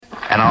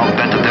and I'll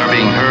bet that they're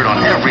being heard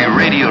on every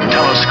radio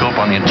telescope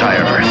on the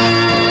entire Earth.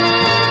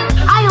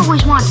 I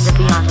always wanted to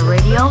be on the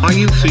radio. Are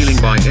you feeling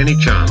by any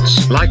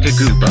chance like a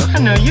goober? I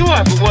know you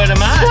are, but what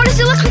am I? What does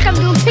it look like I'm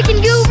doing,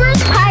 picking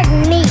goobers?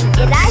 Pardon me,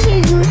 did I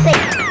hear you say...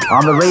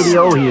 On the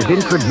radio, he is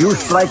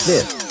introduced like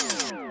this.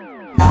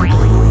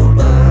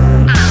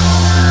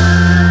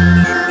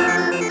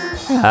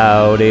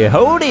 Howdy,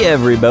 howdy,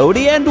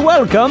 everybody, and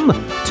welcome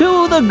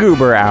to the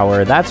Goober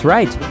Hour. That's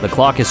right, the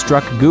clock has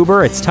struck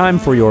Goober. It's time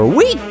for your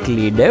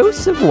weekly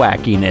dose of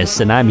wackiness,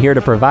 and I'm here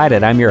to provide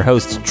it. I'm your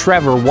host,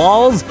 Trevor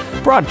Walls,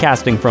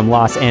 broadcasting from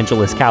Los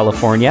Angeles,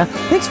 California.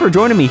 Thanks for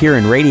joining me here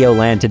in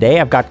Radioland today.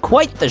 I've got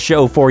quite the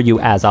show for you,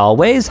 as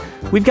always.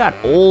 We've got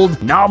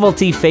old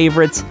novelty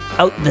favorites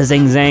out the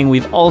zing-zang.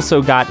 We've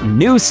also got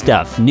new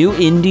stuff, new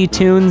indie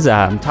tunes.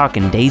 I'm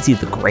talking Daisy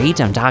the Great.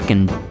 I'm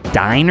talking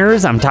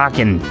diners. I'm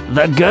talking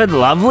the Good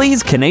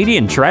Lovelies,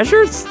 Canadian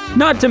treasures.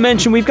 Not to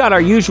mention we've got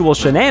our usual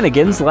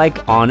shenanigans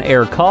like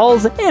on-air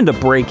calls and a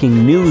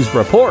breaking news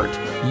report.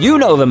 You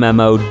know the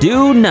memo.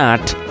 Do not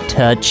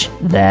touch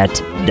that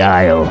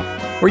dial,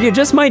 or you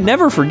just might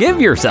never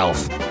forgive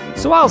yourself.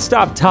 So I'll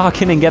stop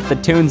talking and get the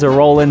tunes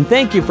a-rolling.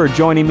 Thank you for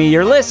joining me.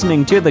 You're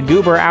listening to the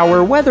Goober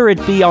Hour, whether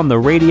it be on the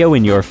radio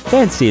in your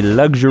fancy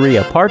luxury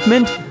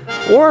apartment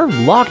or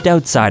locked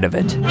outside of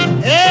it.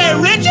 Hey,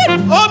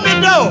 Richard, open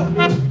the door.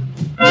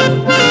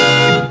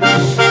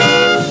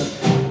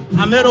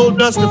 I met old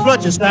Dusty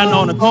Fletcher standing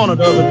on the corner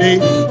the other day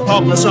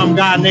talking to some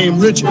guy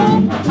named Richard.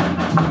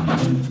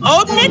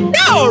 Open the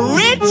door,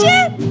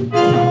 Richard.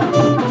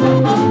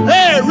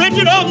 Hey,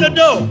 Richard, open the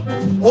door.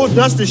 Old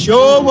Dusty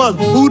sure was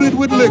booted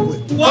with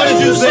liquid. What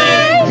did you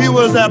say? He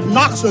was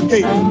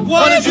obnoxicated.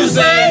 What did you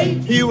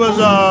say? He was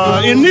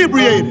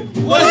inebriated.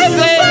 What did you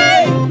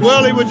say?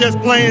 Well, he was just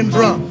plain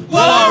drunk.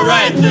 Well, all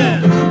right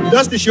then.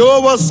 Dusty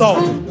sure was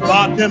salty. The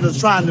bartender's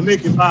trying to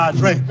make him buy a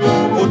drink.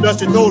 Old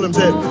Dusty told him,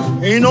 said,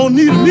 ain't no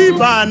need of me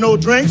buying no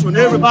drinks when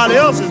everybody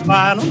else is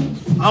buying them.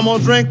 I'm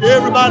gonna drink to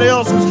everybody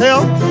else's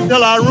health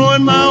till I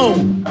ruin my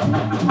own.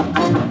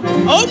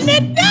 Open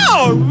the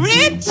door,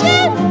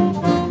 Richard.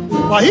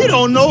 Well, he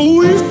don't know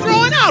who he's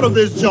throwing out of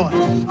this joint.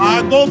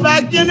 I go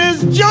back in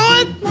this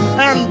joint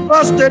and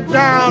bust it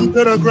down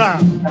to the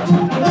ground.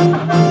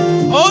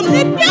 Open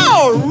the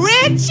door,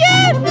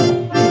 Richard.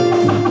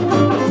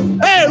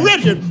 Hey,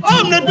 Richard,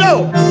 open the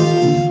door.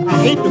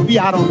 I hate to be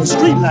out on the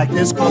street like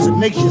this because it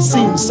makes you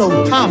seem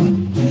so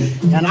common.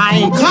 And I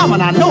ain't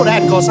common, I know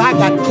that, because I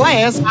got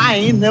class I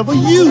ain't never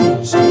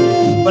used.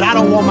 But I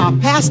don't want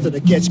my pastor to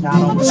catch me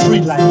out on the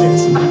street like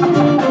this.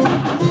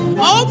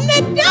 Open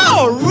the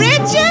door,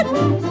 Richard!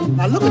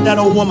 Now look at that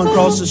old woman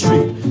across the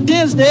street.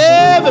 Tends to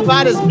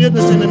everybody's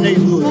business in the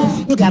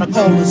neighborhood. Look at her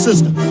calling the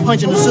sister,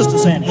 punching the sister,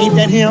 saying, ain't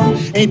that him?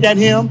 Ain't that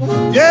him?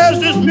 Yes,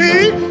 it's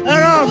me, and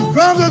I'm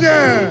drunk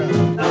again.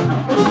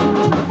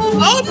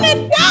 Open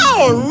the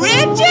door,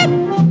 Richard!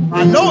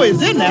 I know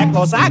he's in there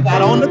because I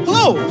got on the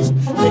clothes.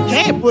 They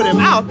can't put him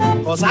out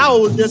because I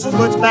owe just as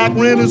much back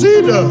rent as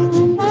he does.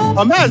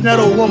 Imagine that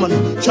old woman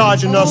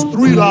charging us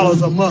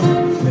 $3 a month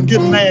and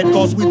getting mad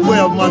because we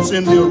 12 months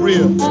in the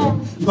arrears.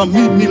 Come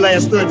meet me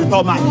last Thursday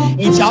talking about,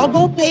 ain't y'all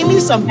gonna pay me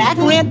some back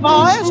rent,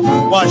 boys?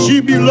 Why, she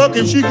be lucky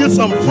if she gets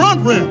some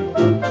front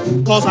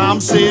rent. Cause I'm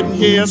sitting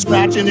here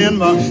scratching in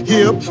my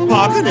hip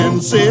pocket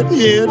and sitting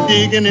here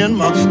digging in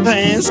my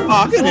pants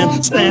pocket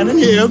and standing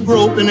here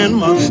groping in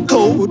my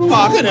coat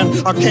pocket and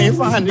I can't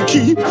find the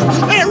key.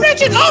 Hey,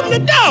 Richard, open the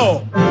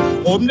door!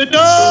 Open the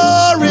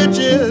door,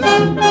 Richard.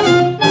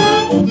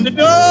 Open the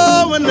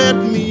door and let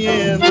me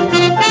in.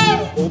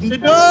 Open the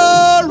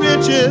door,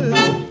 Richard.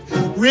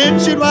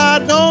 Richard, why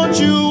don't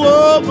you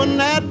open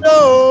that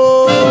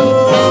door?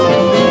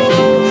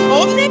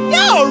 Open the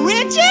door,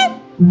 Richard.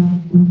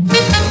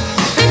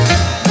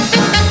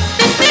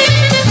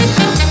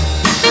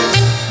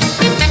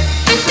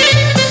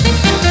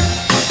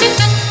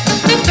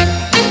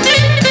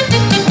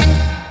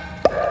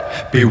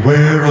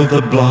 Beware of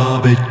the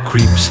blob, it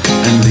creeps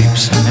and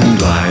leaps and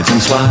glides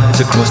and slides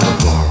across the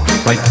floor,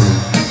 right through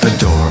the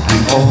door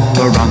and all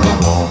around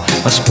the wall.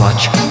 A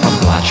splotch, a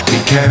blotch, be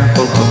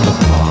careful of the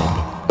blob.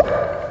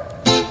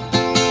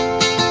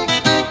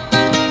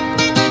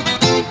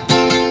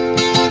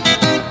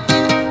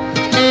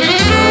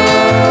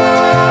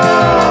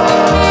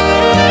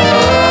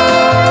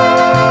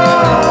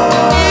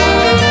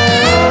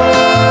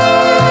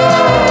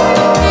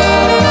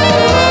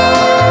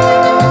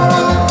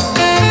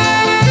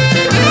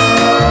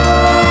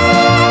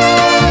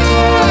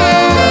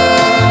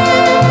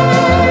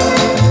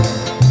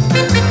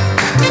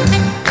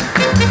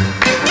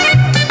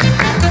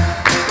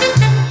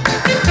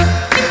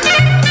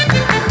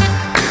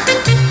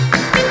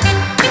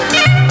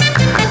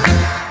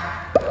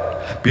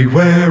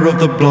 Beware of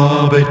the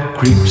blob, it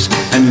creeps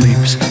and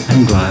leaps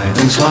and glides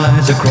and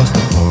slides across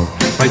the floor,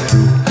 right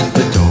through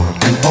the door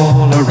and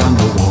all around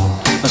the wall.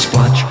 A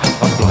splotch,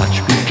 a blotch,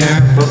 be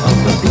careful of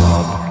the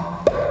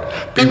blob.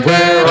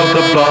 Beware of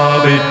the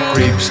blob, it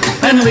creeps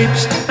and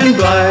leaps and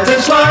glides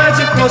and slides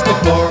across the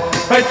floor,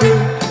 right through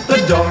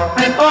the door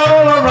and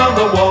all around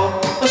the wall.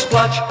 A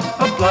splotch,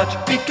 a blotch.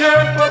 splotch, be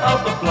careful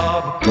of the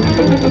blob.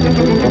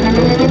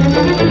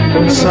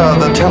 Sir,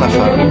 the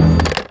telephone.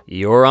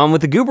 You're on with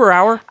the Goober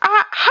Hour.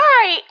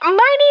 Hi, my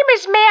name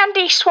is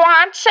Mandy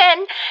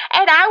Swanson,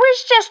 and I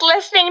was just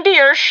listening to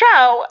your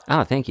show.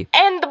 Oh, thank you.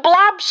 And the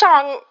Blob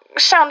song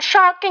sounds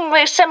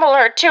shockingly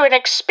similar to an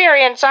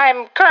experience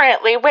I'm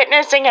currently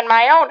witnessing in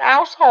my own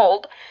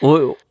household.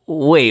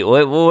 Wait,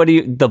 what do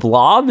you... The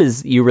Blob?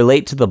 You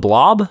relate to the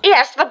Blob?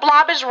 Yes, the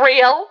Blob is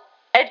real.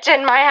 It's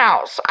in my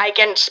house. I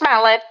can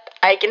smell it.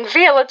 I can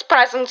feel its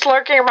presence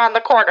lurking around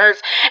the corners.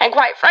 And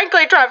quite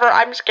frankly, Trevor,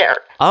 I'm scared.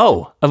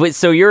 Oh, wait,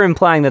 so you're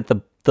implying that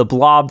the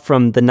Blob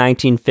from the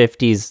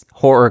 1950s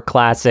horror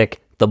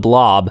classic, The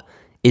Blob,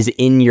 is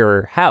in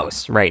your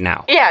house right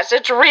now? Yes,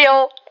 it's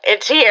real.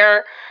 It's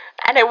here.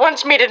 And it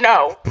wants me to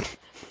know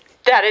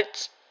that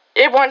it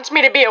wants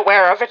me to be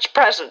aware of its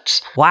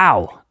presence.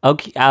 Wow.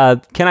 Okay,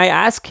 can I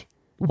ask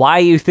why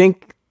you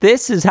think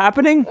this is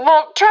happening?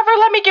 Well, Trevor,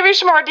 let me give you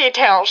some more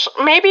details.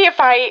 Maybe if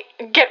I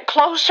get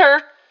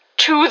closer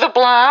to the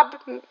Blob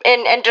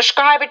and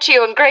describe it to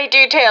you in great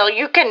detail,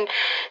 you can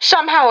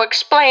somehow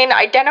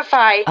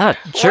identify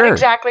sure. what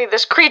exactly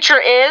this creature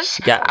is.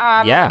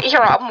 Yeah. Here,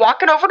 I'm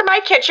walking over to my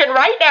kitchen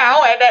right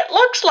now, and it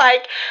looks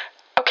like...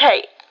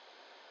 Okay,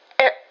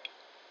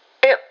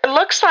 it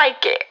looks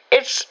like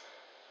it's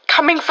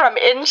coming from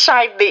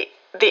inside the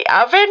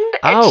oven.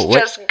 It's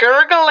just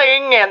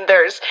gurgling, and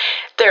there's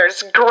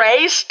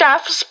gray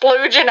stuff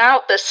splooging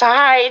out the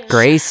sides.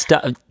 Gray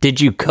stuff?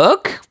 Did you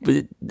cook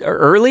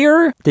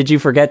earlier? Did you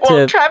forget to...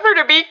 Well, Trevor,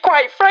 to be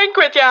quite frank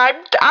with you,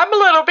 I'm a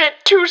little bit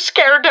too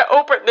scared to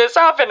open this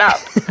oven up.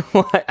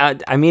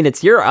 I mean,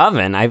 it's your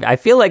oven. I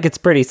feel like it's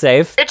pretty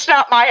safe. It's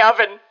not my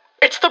oven.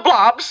 It's the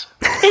Blob's.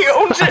 He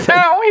owns it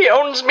now. He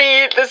owns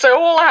me. This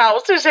whole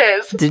house is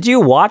his. Did you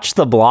watch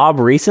The Blob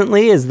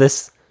recently? Is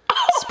this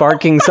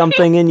sparking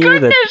something in you?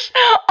 Goodness.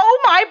 Oh,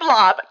 my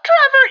Blob.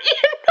 Trevor,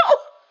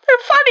 the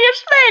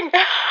funniest thing.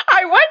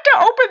 I went to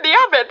open the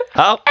oven,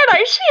 and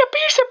I see a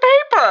piece of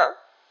paper.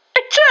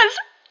 It says,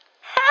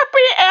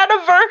 "Happy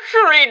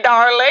anniversary,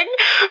 darling,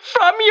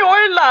 from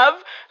your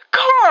love,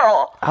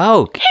 Carl."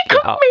 Oh. He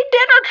cooked me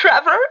dinner,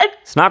 Trevor.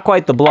 It's not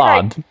quite the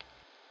Blob.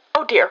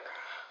 Oh, dear.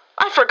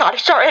 I forgot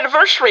it's our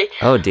anniversary.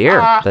 Oh,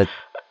 dear.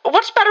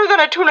 What's better than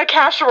a tuna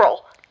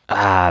casserole?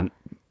 A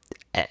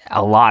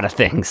lot of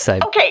things.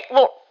 Okay,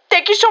 well,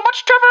 thank you so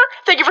much, Trevor.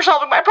 Thank you for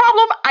solving my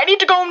problem. I need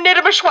to go knit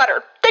him a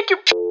sweater. Thank you.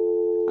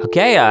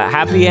 Okay,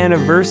 happy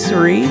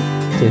anniversary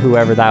to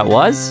whoever that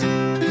was.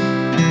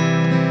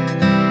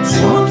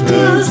 Soft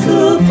as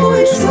the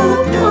voice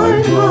of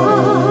my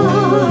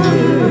mother,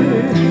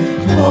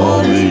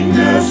 calling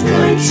as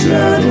night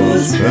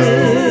shadows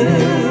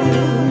fell,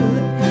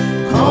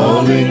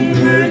 calling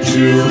her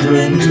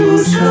children to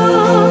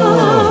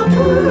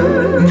supper.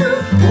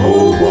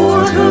 Oh,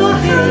 what a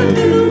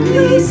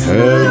heavenly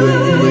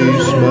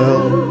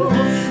smell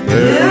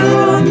there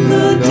on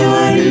the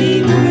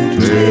dining room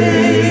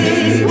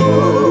table,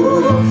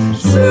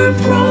 served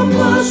from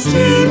a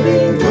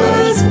steaming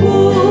glass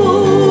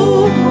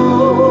bowl,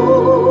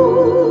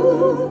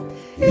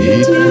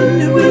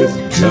 eaten with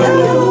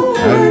Jello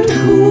and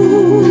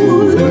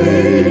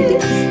Kool-Aid,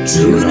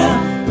 tuna,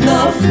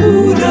 the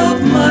food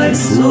of my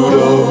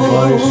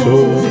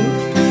soul.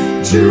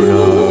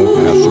 Tuna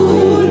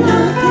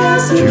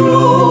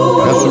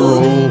casserole,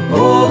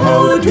 oh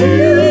how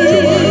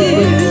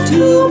dear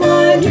to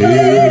my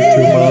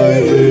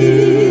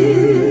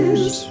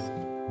ears.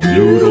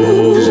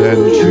 Noodles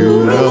and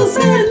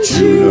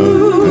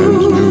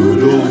tuna,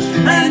 noodles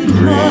and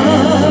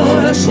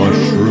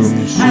mushrooms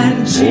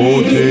and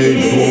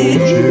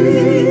potato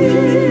chips.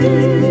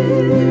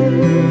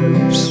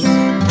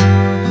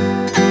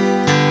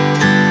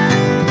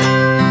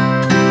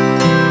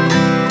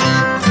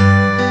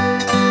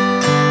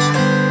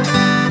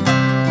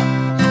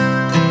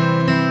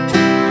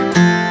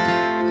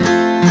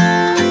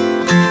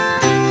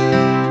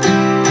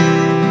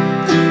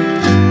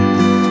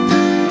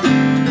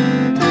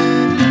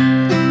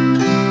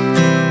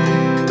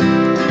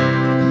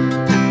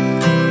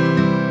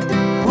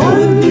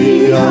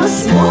 A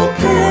small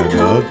can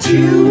of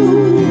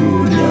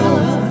tuna,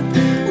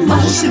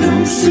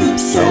 mushroom soup,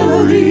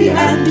 celery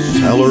and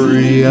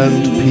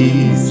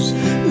peas,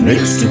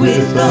 mixed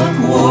with a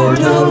quart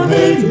of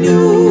egg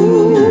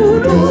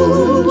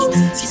noodles,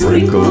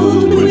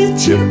 sprinkled with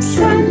chips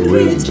and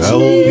with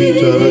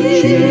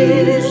Velveeta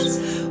cheese.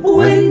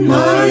 When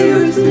my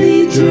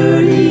earthly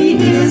journey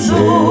is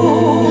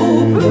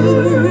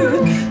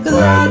over,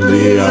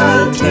 gladly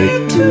I'll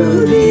take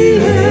to the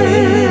air.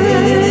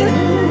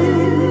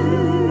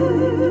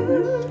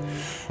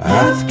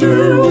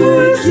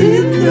 Afterwards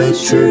in the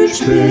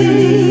church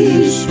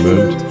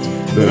basement,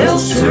 they'll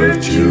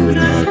serve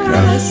tuna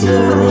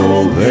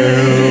casserole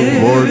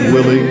there. Lord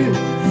willing,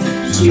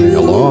 sing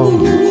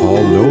along,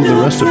 all know the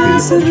recipe.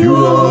 Tuna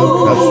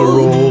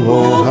casserole,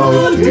 oh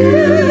how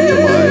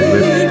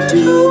dear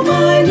to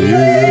my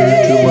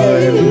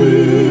lips.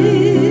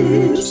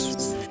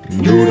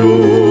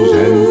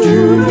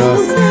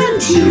 Noodles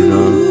and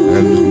tuna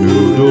and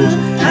noodles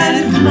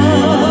and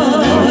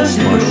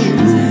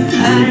mushrooms.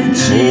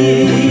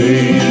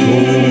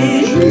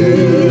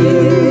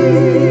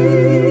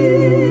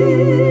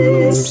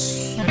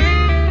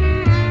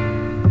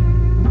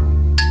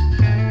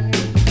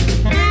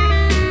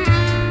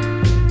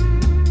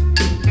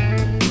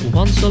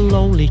 Once a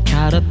lonely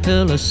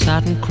caterpillar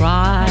sat and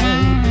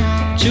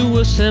cried to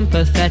a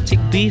sympathetic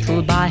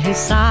beetle by his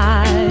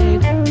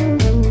side.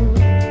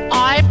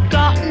 I've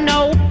got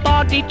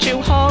nobody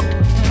to hug,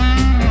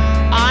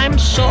 I'm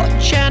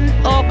such an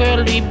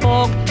ugly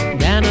bug.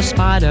 Then a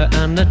spider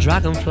and a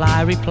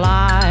dragonfly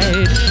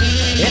replied,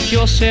 if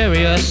you're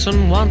serious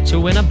and want to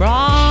win a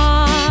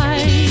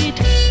bride,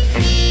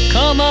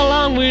 come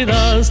along with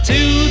us to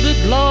the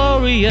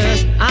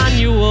glorious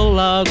annual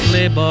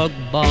ugly bug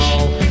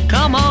ball.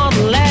 Come on,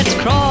 let's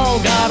crawl,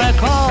 gotta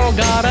crawl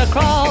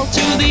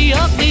to the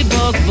ugly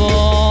bug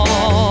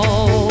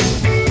ball.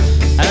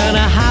 And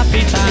a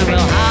happy time we'll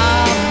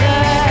have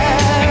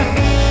there,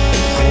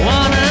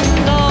 one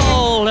and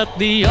all at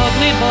the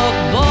ugly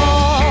bug ball.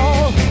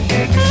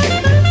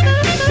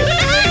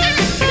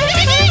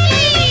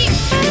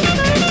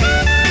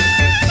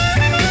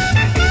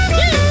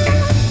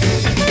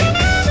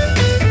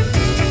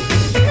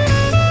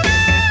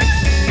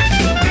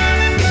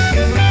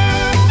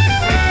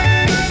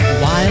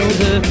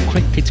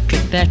 Crickets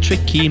click their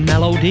tricky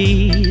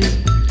melodies,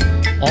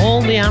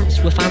 all the ants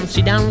were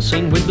fancy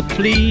dancing with the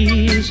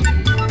fleas.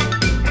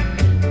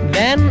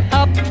 Then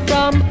up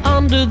from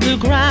under the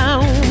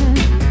ground,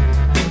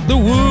 the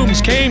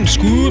worms came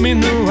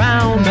squirming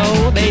around.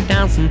 Oh, they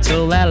danced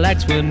until their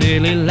legs were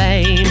nearly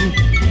lame,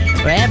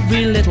 for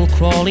every little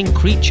crawling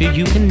creature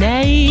you can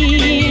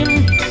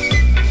name.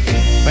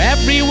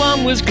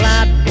 Everyone was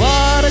glad,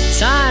 what a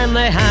time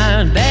they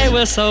had, they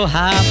were so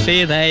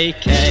happy they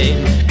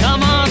came.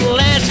 Come on,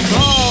 let's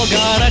crawl,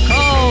 gotta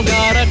crawl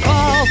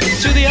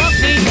to the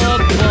ugly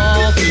bug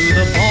ball, to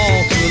the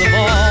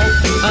ball,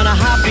 and a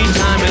happy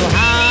time we'll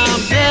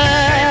have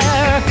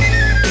there,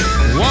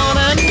 one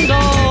and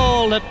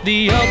all at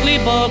the ugly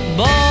bug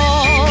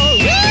ball.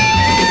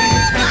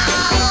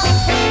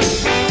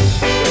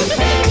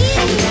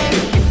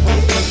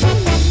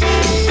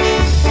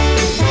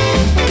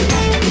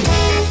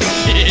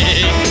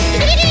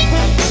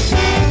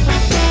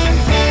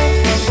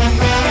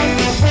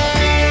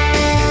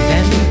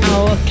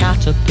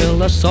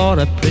 Caterpillar saw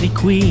a pretty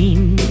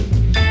queen.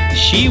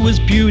 She was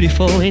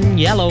beautiful in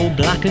yellow,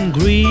 black and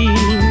green.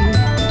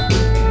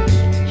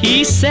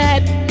 He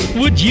said,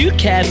 would you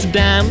care to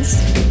dance?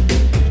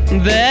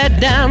 Their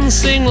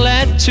dancing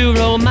led to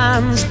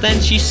romance. Then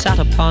she sat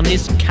upon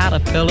his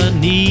caterpillar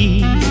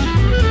knees,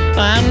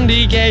 and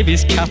he gave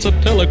his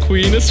caterpillar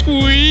queen a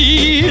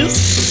squeeze.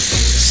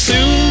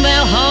 Soon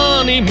their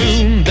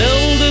honeymoon,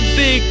 build a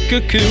big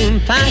cocoon,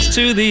 thanks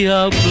to the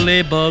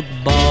ugly bug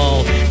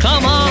ball.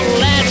 Come on,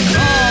 let's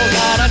crawl,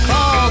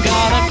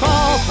 gotta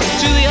crawl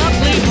to the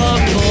ugly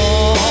bug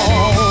ball.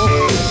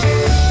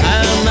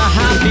 And a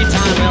happy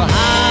time we'll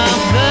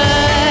have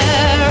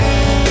there,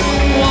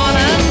 one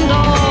and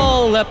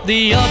all at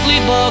the ugly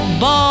bug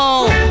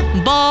ball.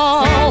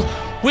 Ball,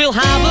 we'll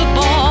have a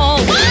ball.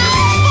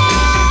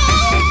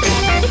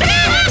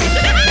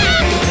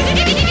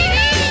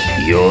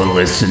 You're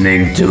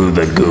listening to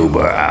the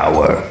Goober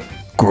Hour.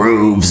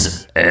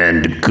 Grooves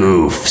and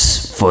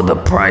goofs for the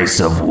price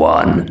of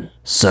one.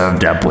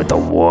 Served up with a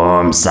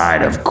warm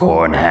side of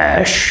corn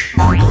hash.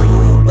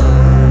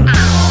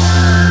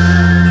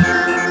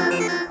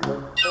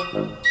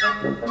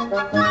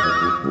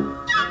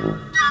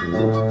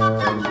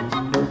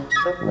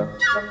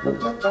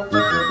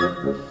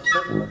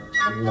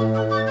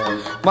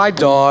 My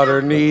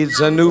daughter needs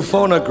a new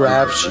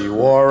phonograph. She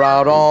wore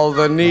out all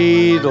the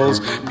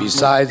needles.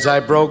 Besides, I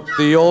broke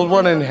the old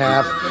one in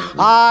half.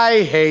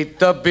 I hate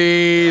the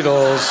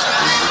Beatles.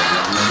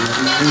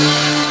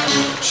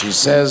 She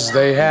says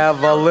they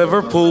have a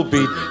Liverpool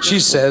beat. She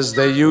says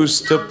they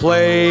used to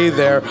play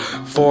there.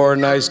 4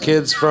 nice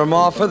kids from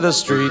off of the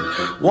street.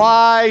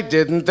 Why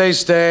didn't they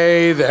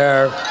stay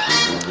there?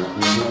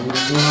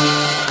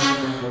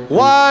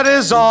 What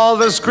is all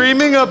the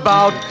screaming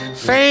about?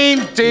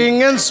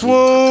 Fainting and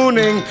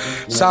swooning.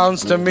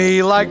 Sounds to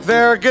me like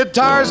their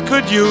guitars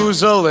could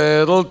use a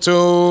little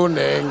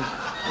tuning.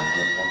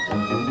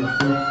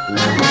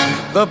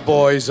 The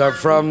boys are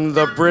from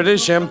the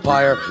British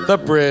Empire. The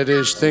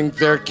British think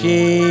they're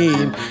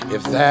keen.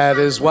 If that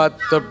is what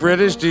the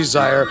British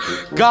desire,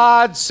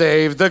 God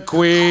save the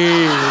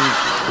Queen.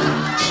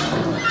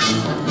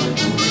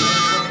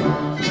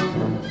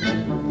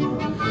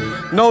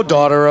 No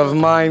daughter of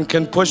mine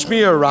can push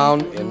me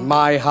around. In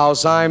my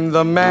house I'm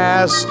the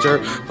master.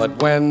 But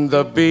when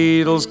the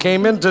Beatles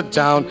came into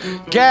town,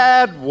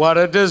 gad, what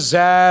a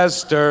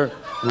disaster.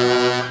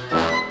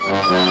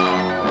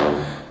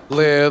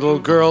 Little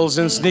girls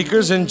in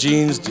sneakers and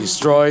jeans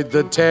destroyed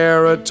the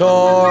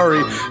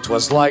territory.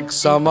 'Twas like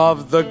some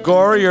of the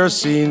gorier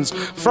scenes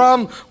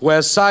from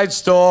West Side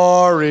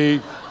Story.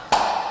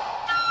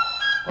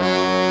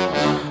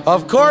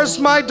 Of course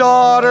my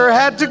daughter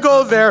had to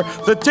go there.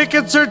 The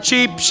tickets are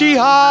cheap, she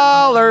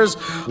hollers.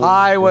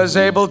 I was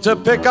able to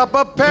pick up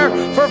a pair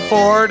for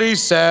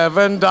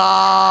 $47.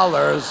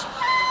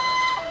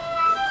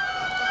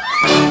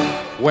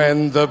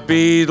 When the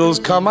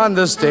Beatles come on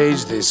the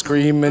stage, they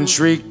scream and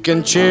shriek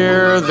and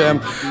cheer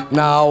them.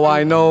 Now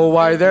I know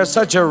why they're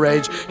such a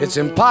rage. It's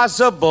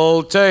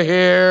impossible to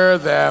hear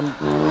them.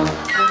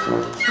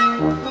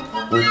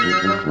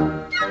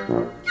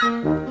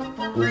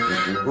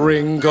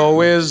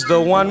 Ringo is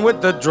the one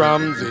with the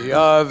drum, the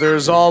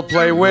others all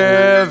play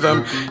with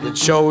him. It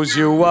shows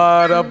you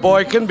what a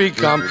boy can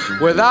become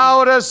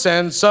without a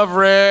sense of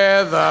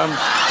rhythm.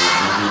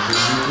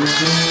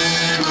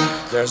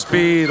 There's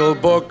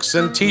Beatle books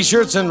and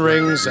t-shirts and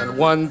rings and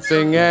one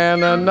thing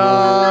and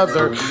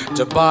another.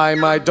 To buy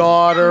my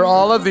daughter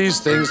all of these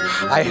things,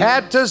 I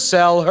had to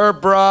sell her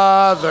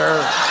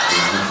brother.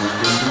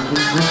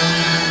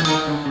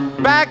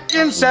 Back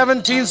in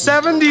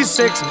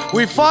 1776,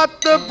 we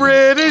fought the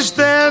British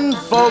then,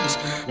 folks.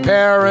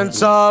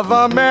 Parents of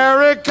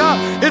America,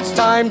 it's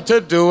time to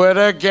do it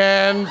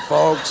again,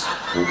 folks.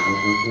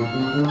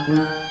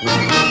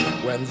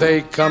 When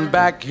they come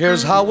back,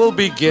 here's how we'll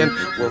begin.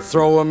 We'll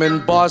throw them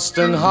in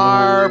Boston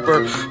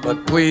Harbor.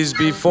 But please,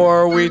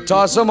 before we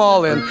toss them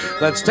all in,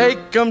 let's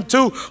take them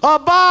to a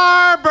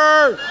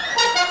barber.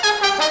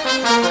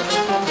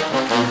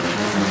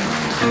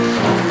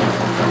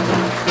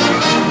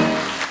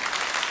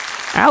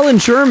 Alan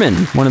Sherman,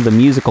 one of the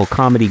musical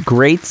comedy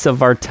greats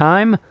of our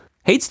time,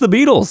 hates the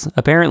Beatles,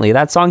 apparently.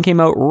 That song came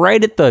out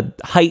right at the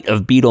height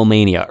of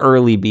Beatlemania,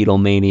 early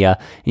Beatlemania.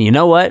 And you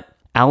know what?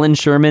 Alan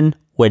Sherman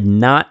would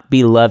not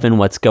be loving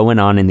what's going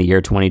on in the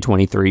year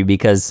 2023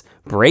 because,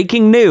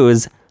 breaking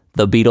news,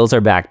 the Beatles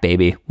are back,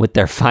 baby, with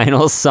their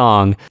final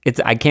song.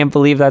 I can't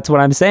believe that's what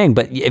I'm saying,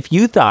 but if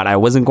you thought I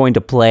wasn't going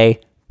to play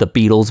the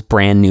Beatles'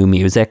 brand new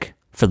music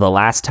for the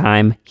last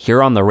time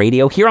here on the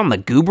radio, here on the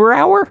Goober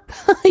Hour,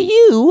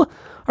 you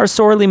are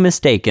sorely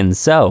mistaken.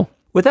 So,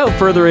 without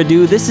further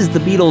ado, this is the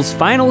Beatles'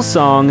 final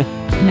song,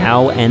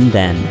 Now and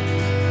Then.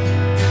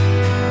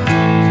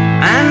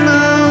 I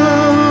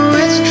know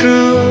it's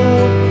true.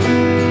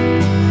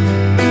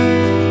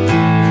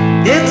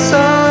 It's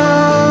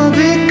all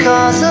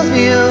because of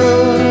you.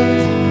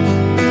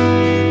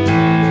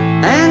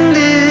 And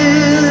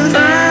if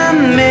I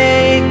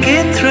make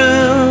it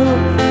through,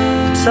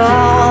 it's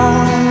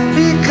all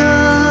because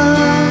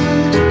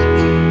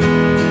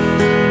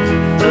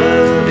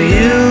of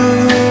you.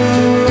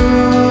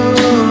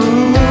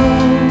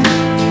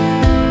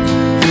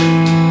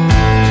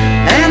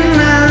 And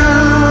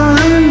now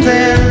and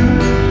then,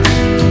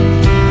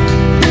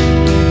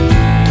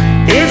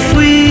 if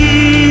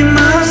we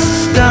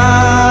must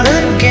start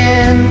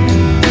again,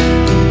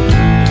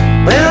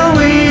 well,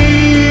 we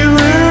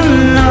will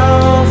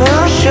know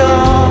for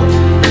sure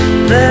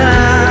that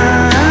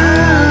I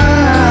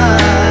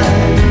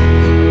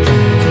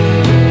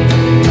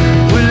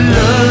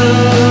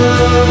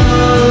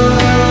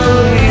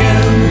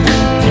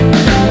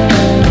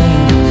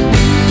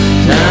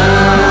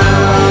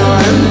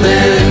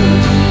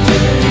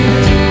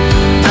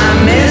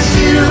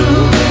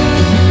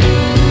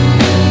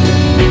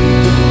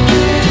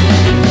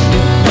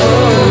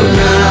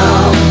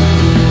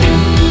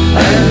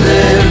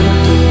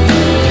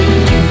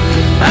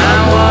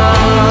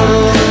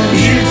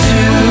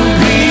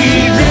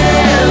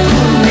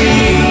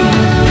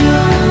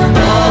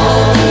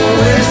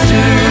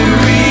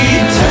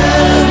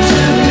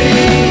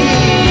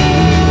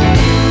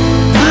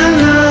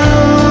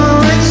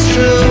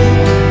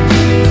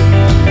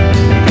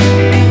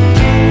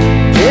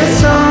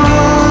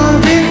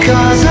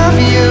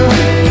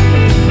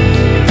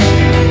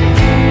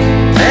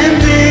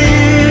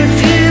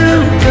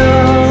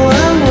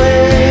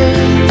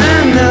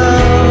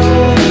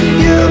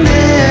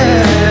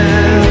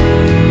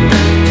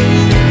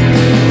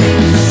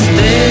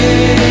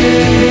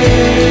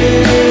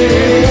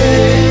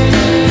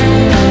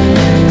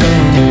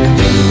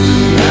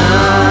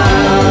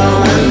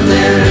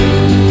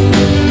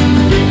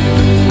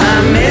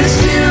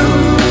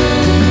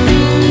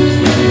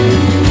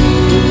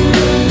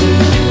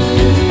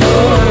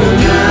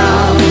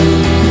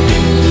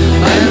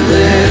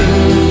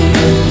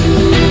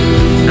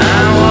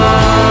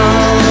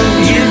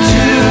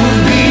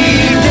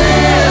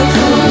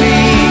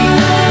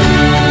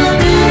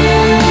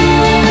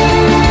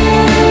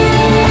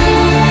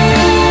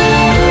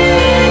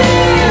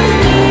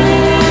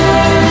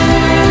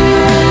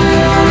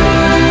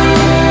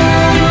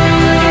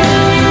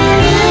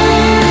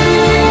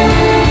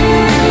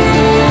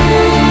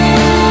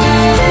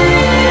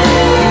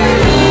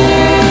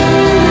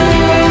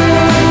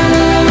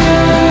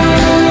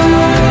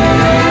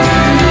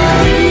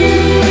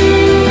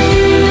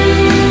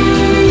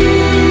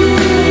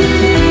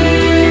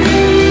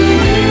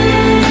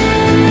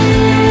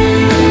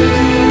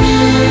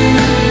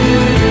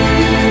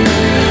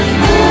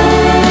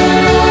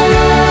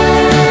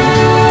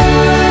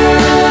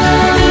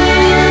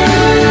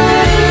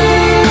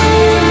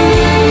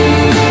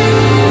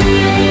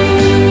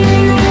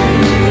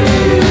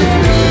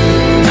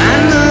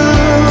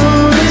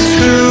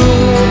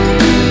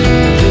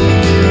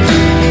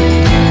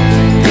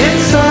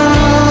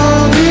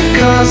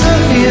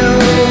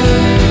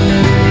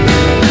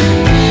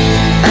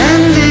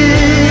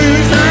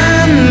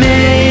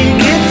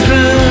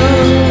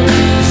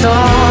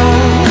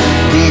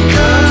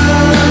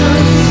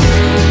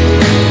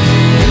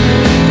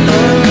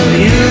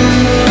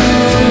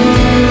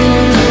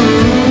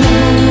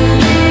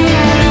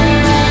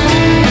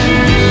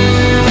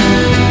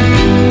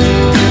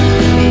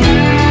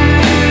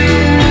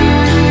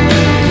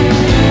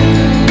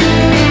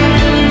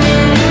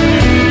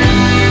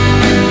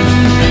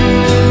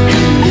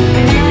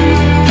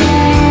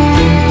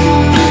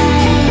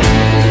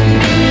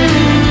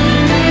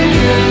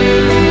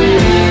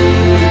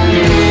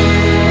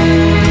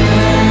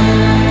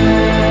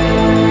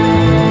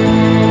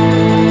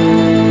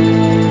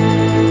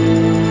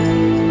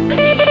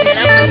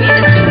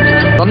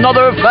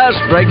another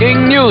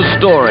fast-breaking news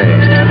story.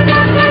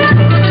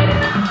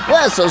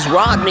 This is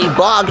Rodney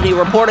Bogny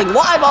reporting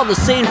live on the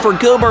scene for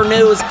Goober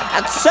News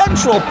at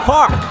Central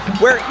Park,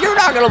 where you're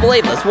not going to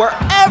believe this, where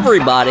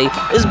everybody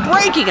is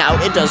breaking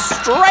out into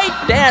straight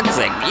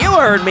dancing. You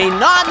heard me,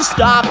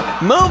 non-stop,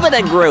 moving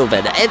and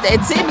grooving.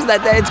 It seems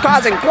that it's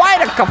causing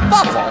quite a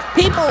kerfuffle.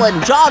 People in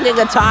jogging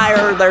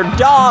attire, their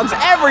dogs,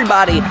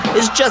 everybody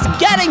is just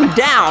getting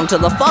down to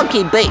the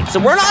funky beats.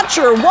 And we're not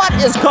sure what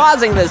is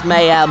causing this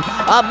mayhem,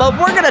 but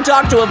we're going to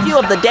talk to a few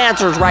of the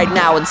dancers right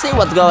now and see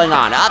what's going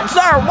on.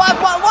 Sir,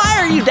 why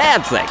are you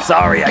dancing?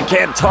 Sorry, I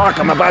can't talk.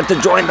 I'm about to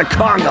join the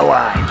conga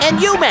line. And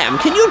you, ma'am,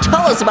 can you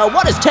tell us about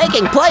what is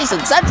taking place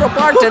in Central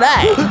Park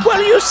today? Well,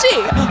 you see,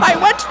 I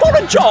went for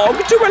a jog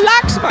to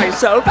relax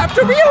myself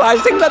after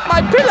realizing that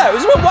my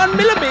pillows were 1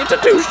 millimeter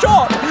too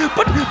short.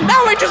 But now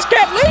I just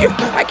can't leave.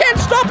 I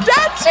can't stop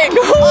dancing.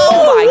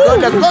 Oh my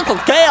goodness, this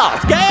is chaos.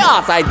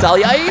 Chaos, I tell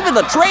you. Even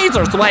the trees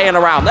are swaying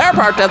around. They're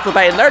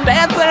participating. They're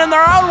dancing in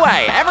their own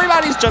way.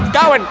 Everybody's just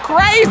going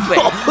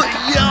crazy.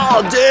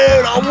 Yeah,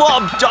 dude, I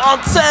love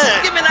dancing.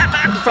 Give me that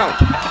microphone.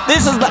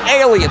 This is the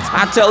aliens,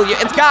 I tell you.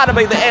 It's gotta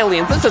be the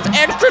aliens. This is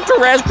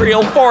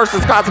extraterrestrial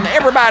forces causing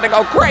everybody to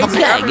go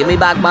crazy. Okay, give me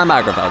back my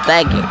microphone.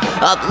 Thank you.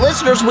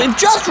 Listeners, we've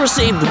just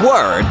received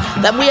word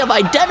that we have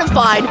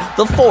identified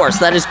the force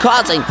that is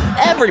causing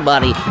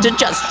everybody to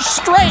just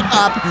straight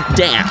up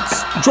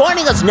dance.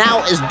 Joining us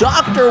now is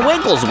Dr.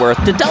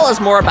 Wigglesworth to tell us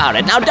more about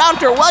it. Now,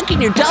 Doctor, what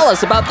can you tell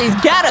us about these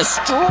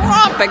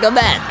catastrophic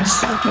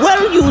events?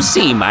 Well, you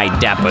see, my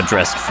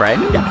dapper-dressed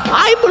friend,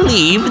 I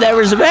believe there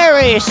is a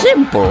very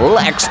simple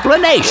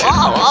explanation.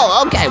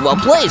 Oh, okay. Well,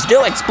 please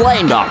do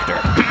explain, Doctor.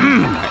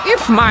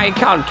 If my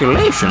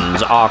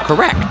calculations are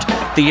correct,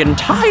 the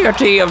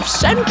entirety of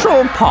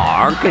Central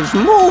Park is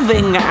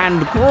moving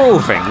and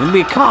grooving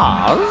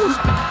because...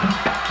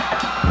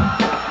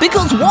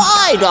 Because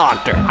why,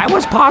 Doctor? I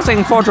was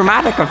pausing for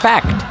dramatic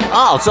effect.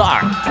 Oh,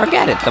 sorry.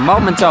 Forget it, the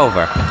moment's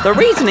over. The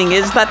reasoning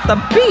is that the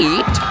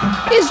beat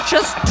is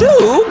just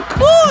too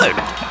good.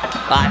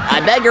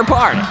 I beg your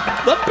pardon.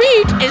 The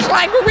beat is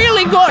like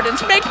really good.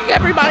 It's making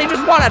everybody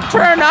just want to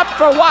turn up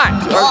for what?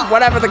 Or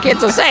whatever the kids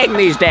are saying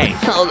these days.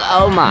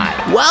 Oh my.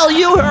 Well,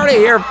 you heard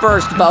it here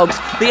first, folks.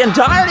 The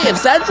entirety of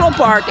Central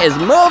Park is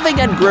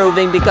moving and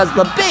grooving because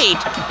the beat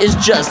is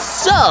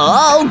just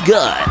so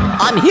good.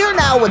 I'm here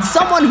now with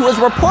someone who has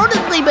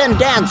reportedly been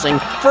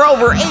dancing for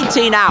over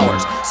 18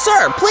 hours.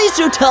 Sir, please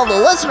do tell the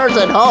listeners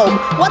at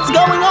home what's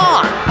going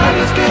on. I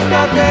just can't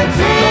stop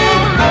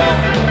dancing.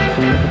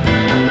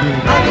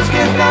 I just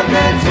can't stop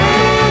dancing.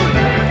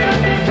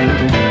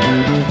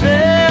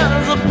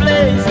 There's a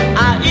place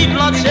I eat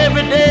lunch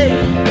every day.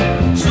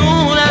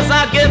 Soon as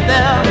I get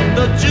there,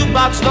 the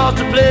jukebox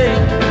starts to play.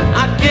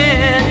 I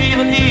can't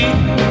even eat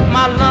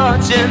my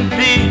lunch in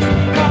peace.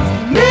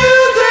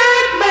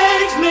 Music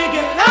makes me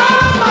get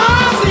out of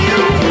my seat.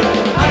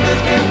 I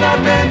just can't stop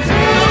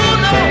dancing.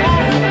 No,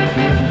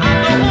 I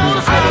don't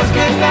wanna stop. I just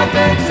can't stop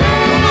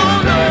dancing.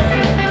 No.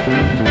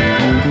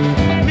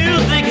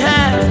 Music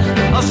has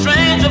a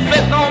strange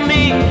effect on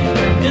me.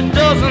 It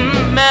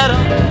doesn't matter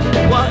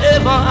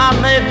wherever I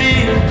may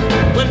be.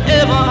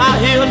 Whenever I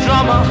hear a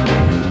drummer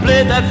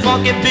play that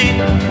funky beat,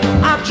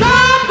 I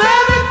drop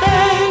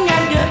everything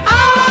and get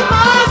out of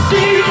my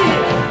seat.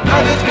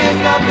 I just can't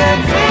stop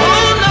dancing.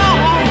 Oh no,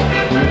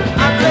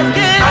 I just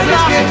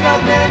can't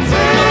stop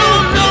dancing.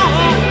 Oh no.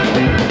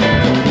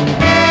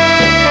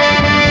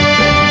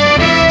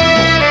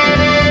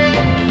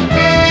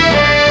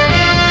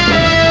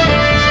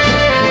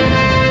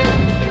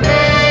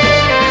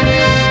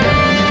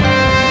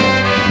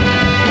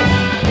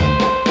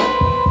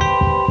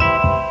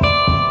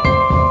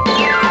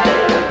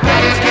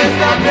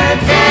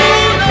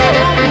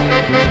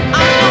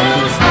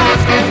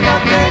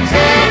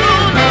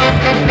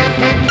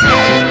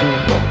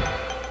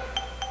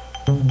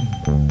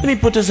 Let me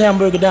put this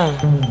hamburger down.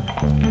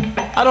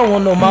 I don't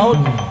want no mouth.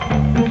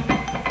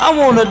 I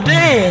want to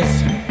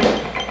dance.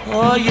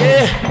 Oh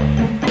yeah,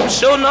 I'm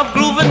sure enough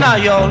grooving now,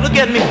 y'all. Look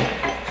at me.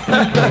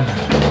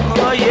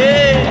 Oh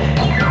yeah.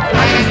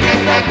 I just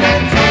can't stop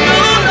dancing.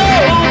 No,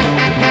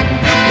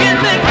 you can't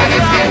make me stop. I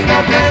just can't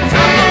stop dancing.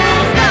 I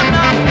won't stop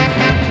now.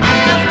 I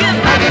just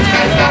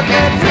can't stop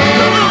dancing.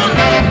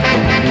 No,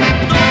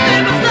 don't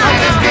make me stop. I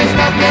just can't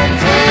stop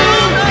dancing.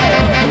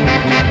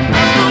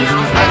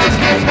 I just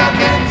can't stop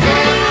dancing.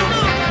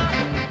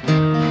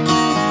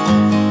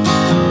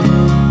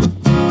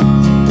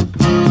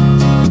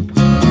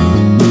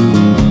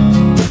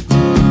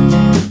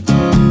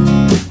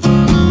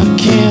 I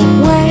can't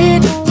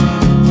wait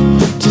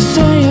to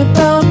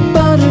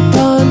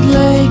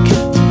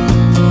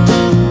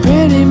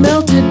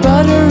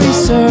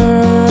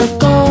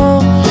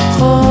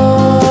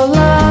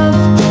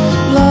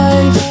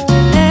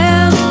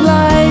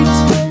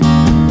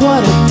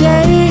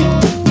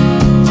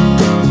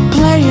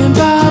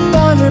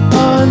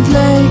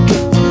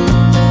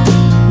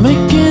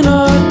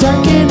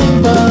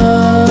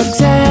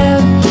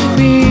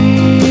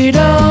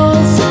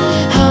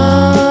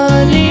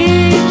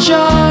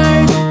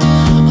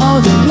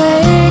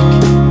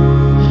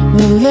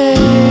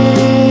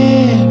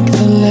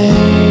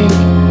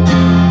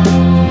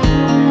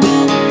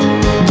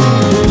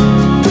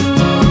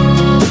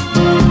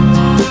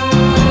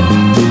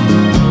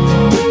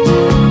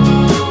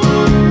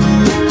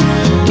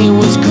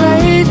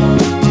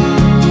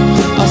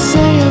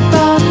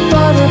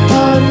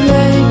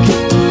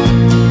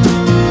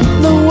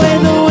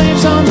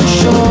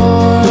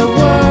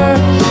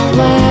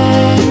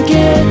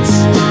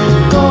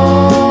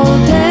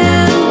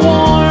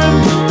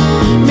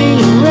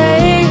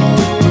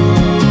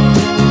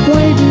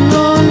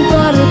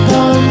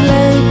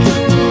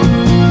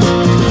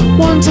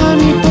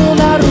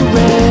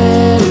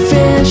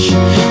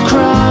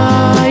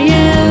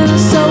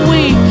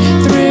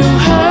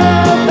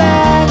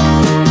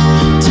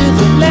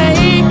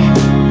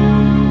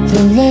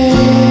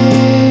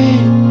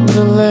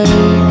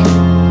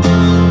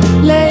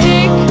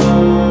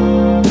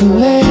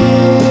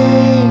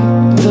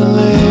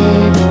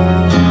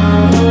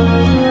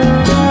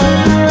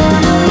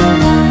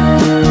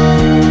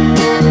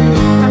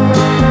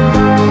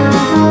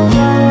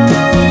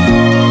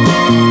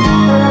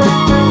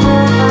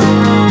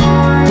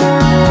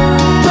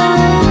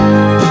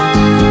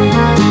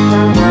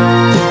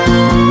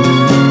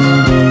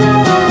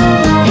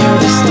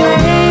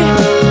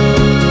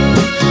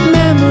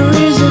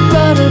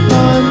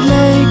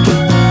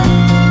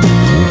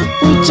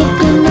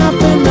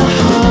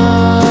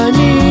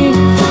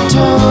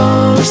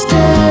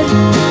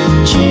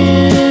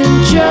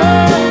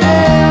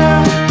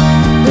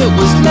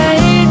was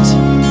late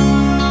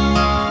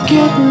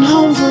getting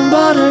home from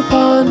Butter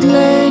Pond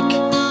Lake.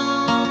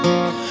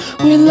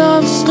 We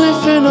loved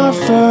sniffing our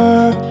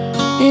fur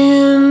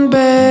in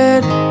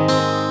bed.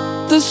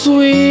 The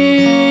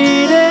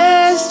sweetest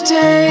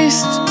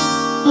taste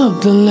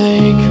of the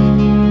lake,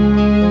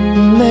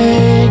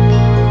 lake,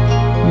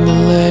 the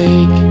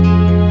lake,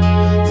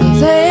 the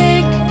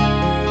lake,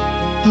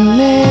 the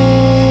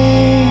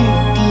lake,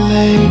 the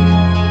lake,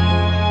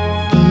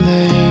 the lake, the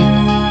lake,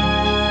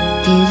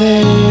 the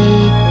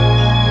lake,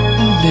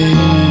 the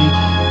lake,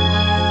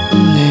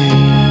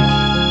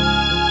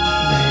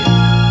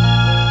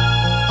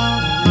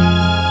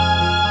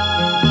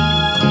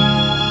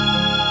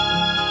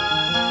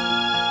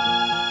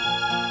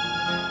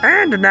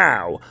 And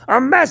now, a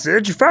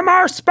message from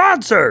our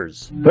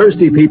sponsors.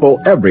 Thirsty people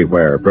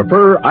everywhere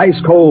prefer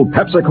ice-cold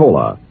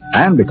Pepsi-Cola.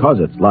 And because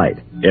it's light,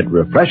 it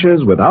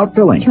refreshes without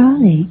filling.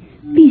 Charlie,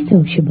 be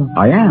sociable.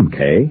 I am,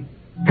 Kay.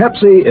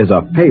 Pepsi is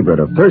a favorite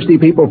of thirsty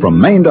people from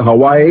Maine to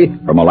Hawaii,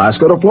 from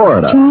Alaska to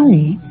Florida.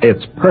 Charlie.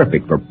 It's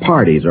perfect for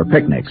parties or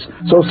picnics,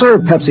 so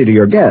serve Pepsi to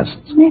your guests.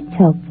 That's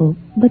helpful,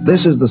 but...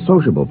 This is the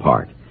sociable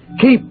part.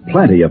 Keep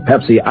plenty of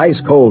Pepsi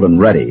ice-cold and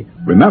ready.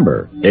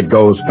 Remember, it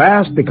goes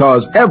fast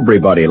because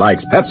everybody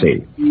likes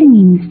Pepsi.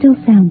 Singing still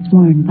sounds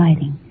more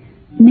inviting.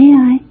 May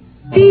I?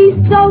 Be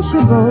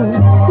sociable,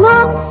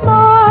 look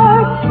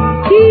smart,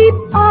 keep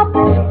up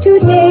to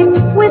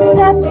date with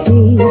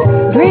Pepsi.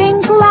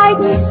 Drink light,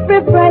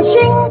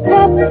 refreshing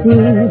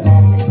Pepsi.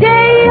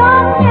 Stay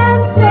young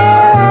and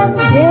fair and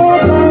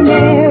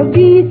debonair.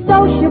 Be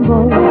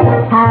sociable,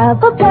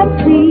 have a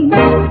Pepsi.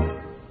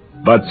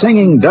 But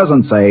singing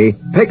doesn't say,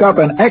 pick up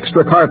an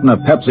extra carton of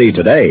Pepsi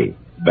today.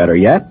 Better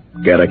yet,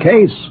 get a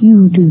case.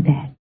 You do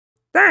that.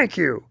 Thank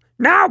you.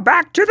 Now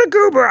back to the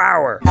Goober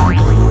Hour.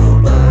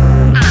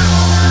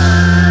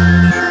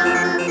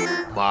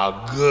 My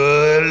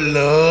girl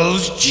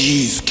loves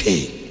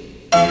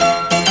cheesecake.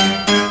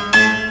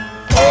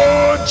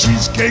 Oh,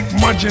 cheesecake,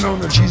 munching on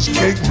the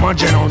cheesecake,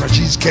 munching on the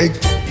cheesecake.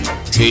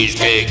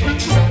 Cheesecake.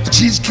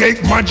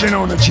 Cheesecake, munching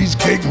on the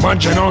cheesecake,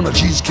 munching on the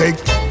cheesecake.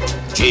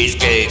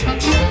 Cheesecake.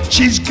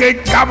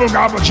 Cheesecake, gobble,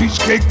 gobble,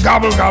 cheesecake,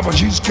 gobble, gobble,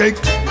 cheesecake.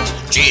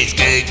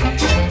 Cheesecake.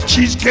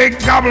 Cheesecake,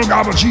 gobble,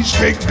 gobble,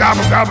 cheesecake,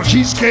 gobble, gobble,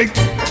 cheesecake.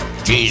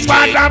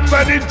 Cheesecake.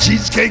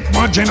 Cheesecake,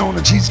 munching on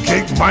the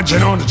cheesecake,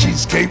 munching on the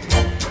cheesecake.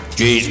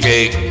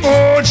 Cheesecake.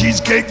 Oh,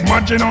 cheesecake,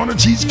 munching on the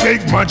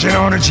cheesecake, munching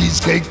on the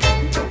cheesecake.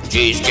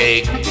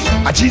 Cheesecake.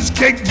 A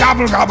cheesecake,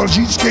 gobble, gobble,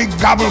 cheesecake,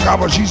 gobble,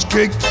 gobble,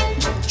 cheesecake.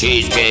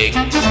 Cheesecake.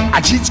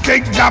 A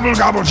cheesecake, gobble,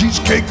 gobble,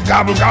 cheesecake,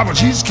 gobble, gobble,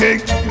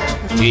 cheesecake.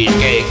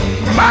 Cheesecake.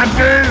 My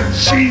girl,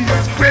 she's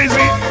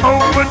crazy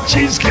over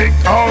cheesecake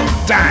all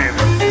the time.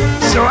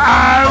 So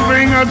I'll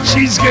bring her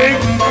cheesecake,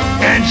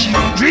 and she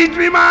treat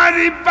me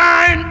mighty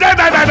fine. Da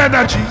da da da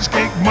da.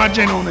 Cheesecake,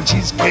 munching on the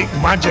cheesecake,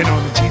 munching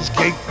on the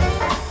cheesecake.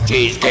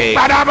 Cheesecake.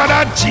 Ba da ba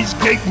da.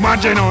 Cheesecake,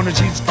 munching on the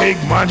cheesecake,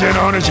 munching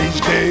on the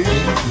cheesecake.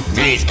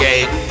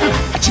 Cheesecake.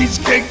 A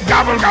cheesecake,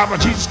 gobble gobble,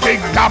 cheesecake,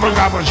 gobble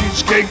gobble,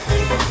 cheesecake.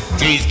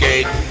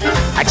 Cheesecake.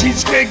 A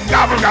cheesecake,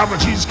 gobble gobble,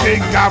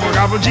 cheesecake, gobble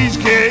gobble,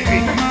 cheesecake.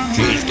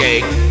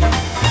 Cheesecake.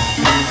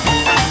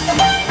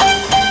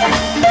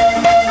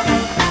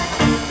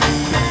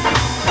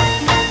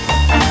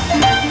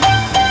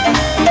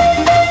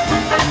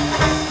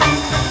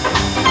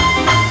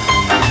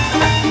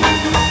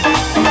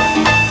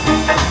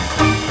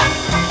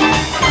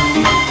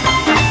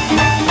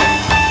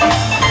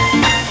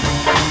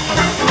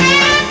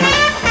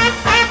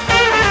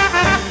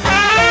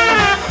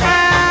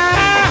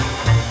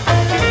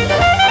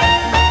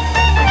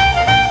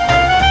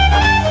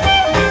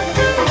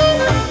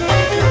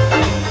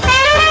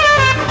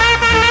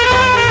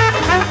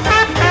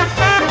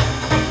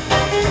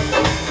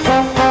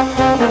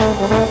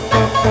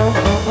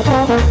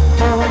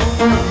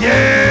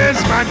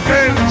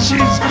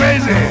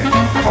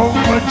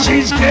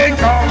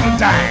 Cheesecake all the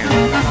time.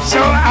 So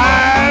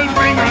I'll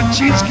bring her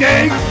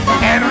cheesecake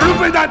and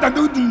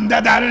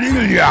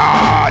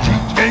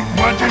cheesecake,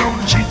 munching on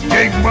the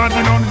cheesecake,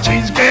 munching on the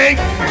cheesecake.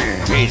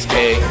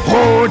 Cheesecake.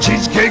 Oh,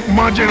 cheesecake,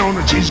 munching on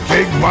the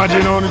cheesecake,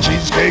 munching on the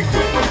cheesecake.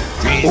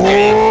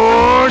 Cheesecake.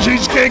 Oh,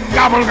 cheesecake,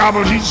 gobble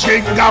gobble,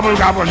 cheesecake, gobble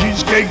gobble,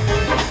 cheesecake.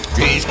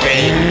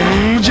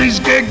 Cheesecake.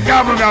 Cheesecake,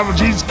 gobble gobble,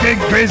 cheesecake,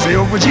 crazy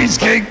over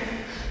cheesecake.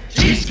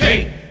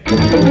 Cheesecake.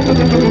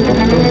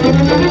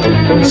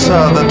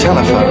 Sir, the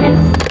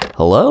telephone.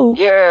 Hello?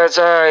 Yeah,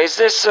 is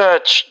this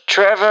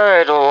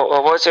Trevor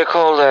or what's it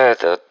called?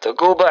 The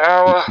Goober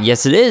Hour?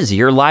 Yes, it is.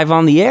 You're live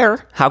on the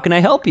air. How can I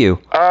help you?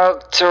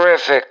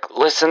 Terrific.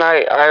 Listen,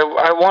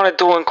 I wanted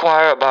to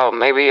inquire about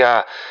maybe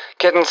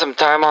getting some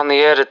time on the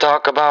air to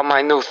talk about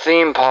my new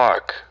theme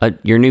park.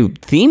 Your new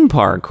theme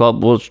park?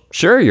 Well,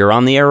 sure, you're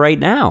on the air right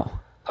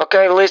now.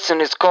 Okay,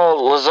 listen, it's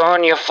called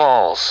Lasagna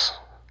Falls.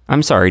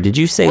 I'm sorry, did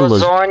you say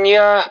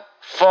Lasagna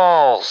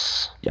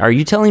Falls. Are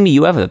you telling me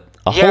you have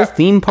A whole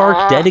theme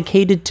park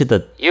dedicated to the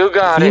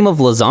theme of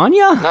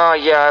lasagna? Oh,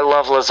 yeah, I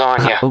love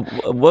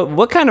lasagna.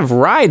 What kind of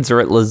rides are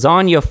at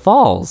Lasagna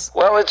Falls?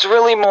 Well, it's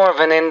really more of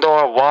an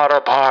indoor water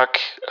park.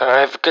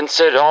 I've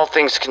considered, all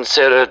things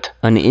considered.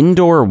 An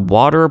indoor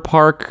water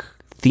park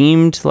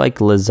themed like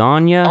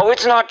lasagna? Oh,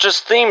 it's not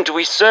just themed.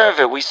 We serve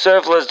it. We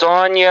serve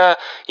lasagna.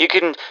 You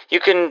can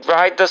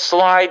ride the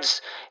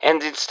slides,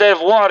 and instead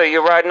of water,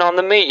 you're riding on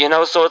the meat, you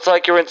know? So it's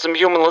like you're in some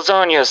human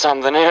lasagna or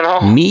something, you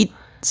know? Meat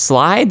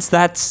slides?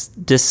 That's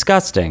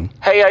disgusting.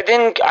 Hey, I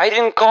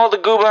didn't call the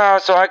Goober Hour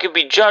so I could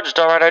be judged,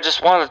 alright? I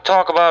just wanted to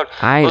talk about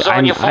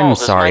Lasagna Falls. I'm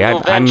sorry.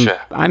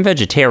 I'm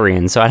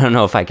vegetarian, so I don't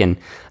know if I can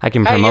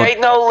promote. Hey,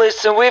 no,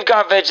 listen, we've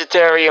got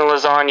vegetarian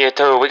lasagna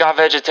too. We got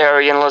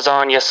vegetarian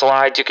lasagna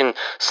slides. You can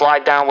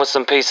slide down with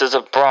some pieces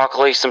of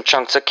broccoli, some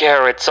chunks of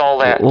carrots, all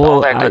that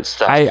good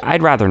stuff.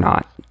 I'd rather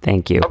not.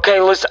 Thank you.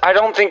 Okay, listen, I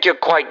don't think you're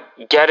quite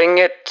getting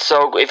it,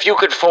 so if you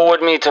could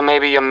forward me to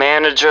maybe your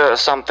manager or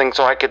something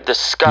so I could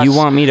discuss you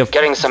want me to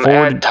getting some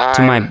forward ad time.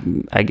 To my,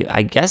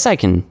 I guess I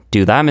can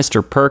do that,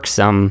 Mr. Perks.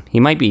 He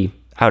might be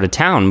out of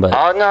town, but...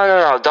 Oh,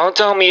 no. Don't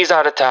tell me he's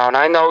out of town.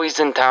 I know he's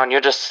in town.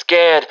 You're just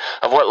scared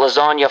of what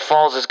Lasagna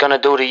Falls is gonna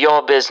do to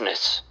your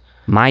business.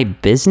 My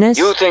business?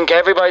 You think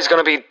everybody's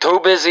gonna be too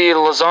busy at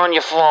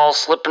Lasagna Falls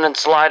slipping and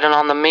sliding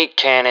on the meat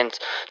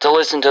cannons to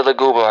listen to the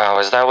Goober Hour.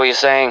 Is that what you're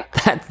saying?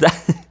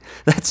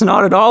 That's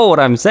not at all what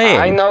I'm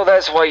saying. I know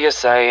that's what you're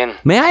saying.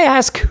 May I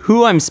ask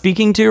who I'm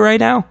speaking to right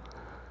now?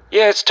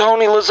 Yeah, it's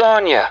Tony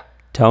Lasagna.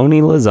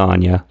 Tony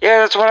Lasagna.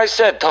 Yeah, that's what I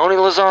said. Tony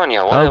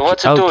Lasagna.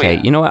 What's it doing?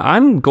 Okay, you know what?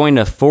 I'm going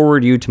to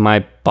forward you to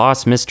my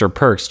boss, Mr.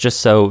 Perks,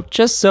 just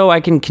so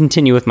I can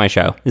continue with my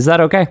show. Is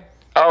that okay?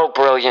 Oh,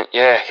 brilliant.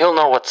 Yeah, he'll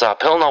know what's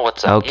up.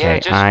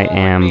 Okay, yeah, I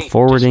am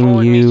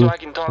forwarding you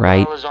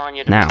right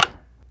now.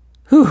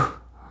 Whew.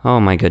 Oh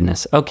my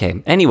goodness.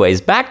 Okay,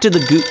 anyways, back to the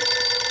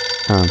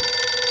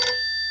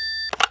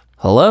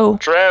Hello?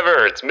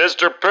 Trevor, it's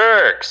Mr.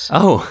 Perks.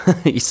 Oh,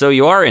 so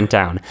you are in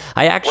town.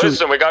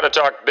 Listen, we gotta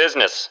talk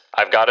business.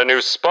 I've got a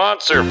new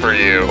sponsor for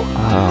you.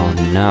 Oh,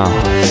 no.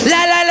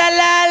 La la la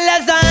la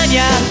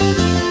lasagna.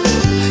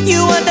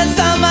 You want the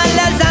summer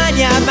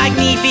lasagna,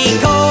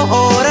 magnifico,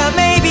 or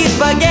maybe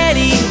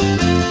spaghetti.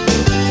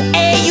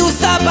 Hey, you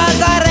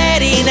suppers are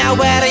ready. Now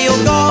where you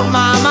go?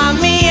 Mamma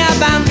mia,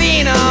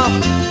 bambino.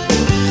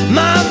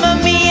 Mamma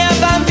mia,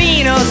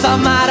 bambino.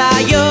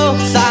 Samaraio,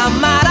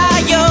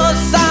 Samaraio,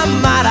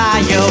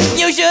 Samaraio.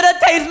 You should have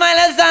tasted my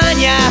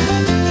lasagna.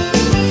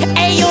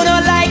 Hey, you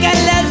don't like a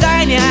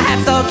lasagna?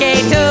 That's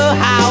okay too.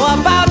 How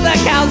about the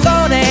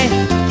calzone?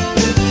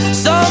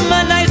 Some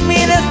nice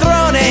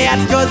minestrone.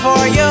 That's good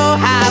for you.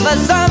 Have a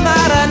some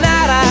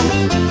marinara.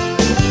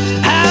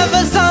 Have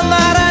a some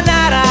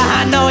marinara.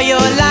 I know you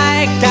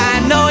like. I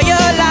know you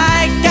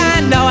like.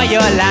 I know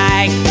you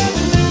like.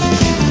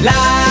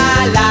 La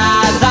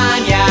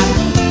lasagna.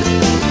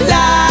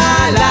 La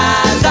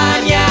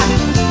lasagna.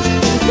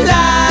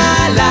 La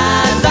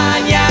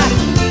lasagna.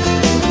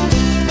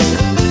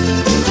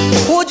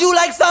 Would you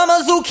like some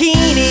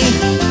zucchini?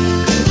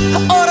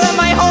 Or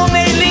my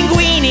homemade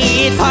linguine?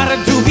 It's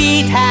hard to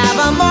beat. Have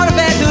a more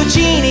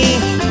fettuccine.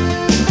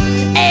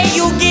 Hey,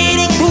 you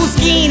getting too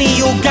skinny?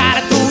 You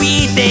got to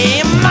eat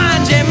it.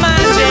 Mangia,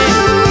 mangia.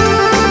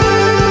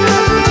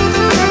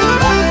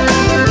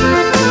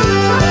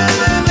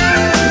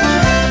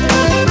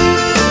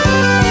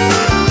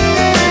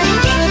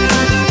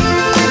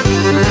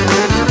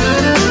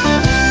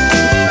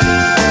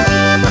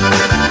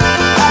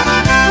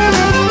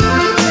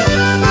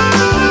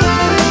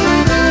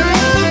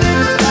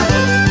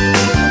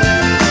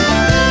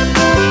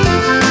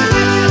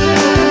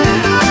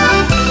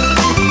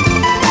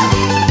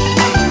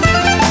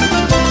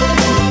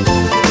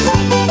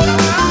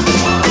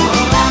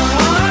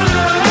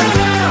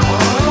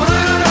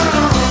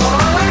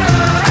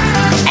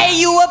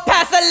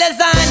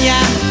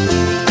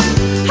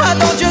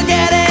 Don't you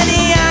get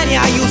any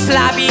ania? You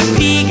sloppy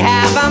pig,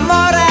 have a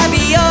more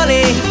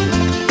ravioli.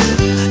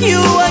 You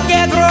will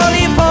get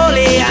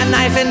roly-poly, a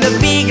knife in the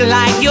beak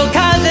like your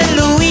cousin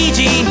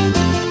Luigi.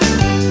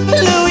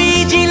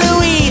 Luigi,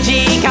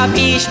 Luigi,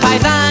 capiche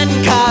paisan,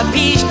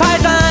 capiche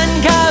paisan,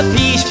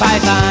 capiche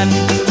paisan.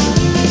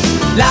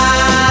 La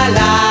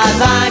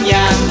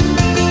lasagna,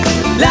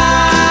 la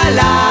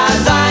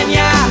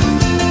lasagna,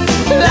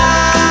 la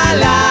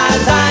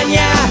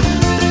lasagna,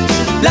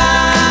 la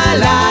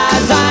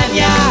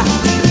lasagna.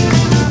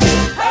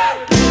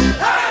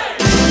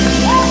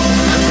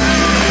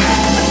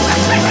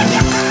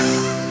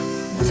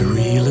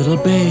 Three little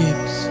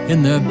babes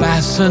in their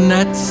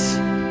bassinets,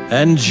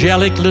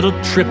 angelic little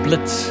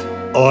triplets,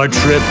 or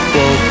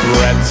triple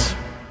threats.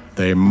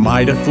 They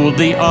might have fooled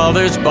the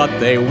others, but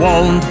they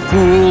won't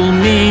fool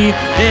me.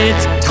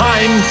 It's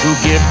time to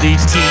give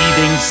these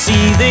teething,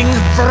 seething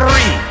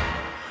three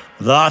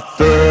the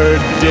third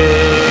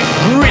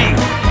degree.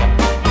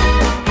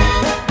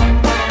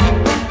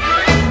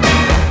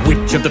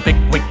 Which of the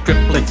Pickwick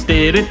triplets triplets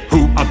did it.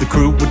 Who of the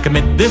crew would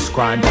commit this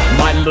crime?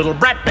 My little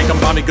brat, make 'em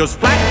Bobby go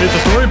splat. It's a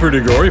story pretty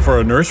gory for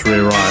a nursery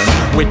rhyme.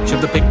 Which of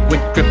the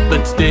Pickwick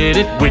triplets did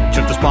it? Which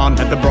of the spawn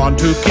had the brawn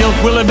to kill?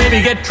 Will a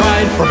baby get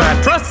tried for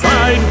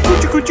matricide?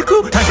 Coochie coochie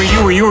coo. Time for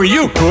you or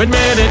you to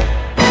admit it.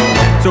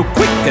 So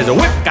quick as a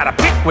whip, got a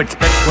pick which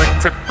Pickwick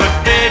triplet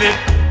did it.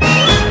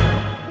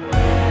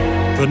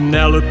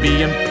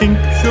 Penelope in pink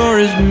sure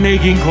is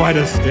making quite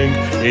a stink.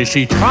 Is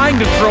she trying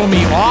to throw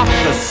me off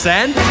the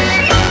scent?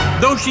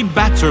 Though she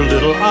bats her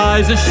little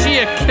eyes, is she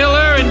a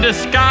killer in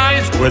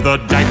disguise with a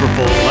diaper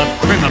full of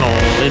criminal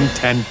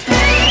intent?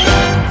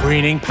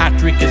 Preening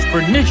Patrick is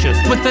pernicious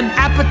with an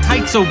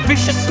appetite so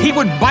vicious he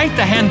would bite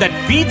the hand that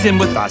feeds him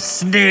with a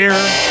sneer.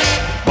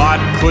 But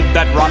could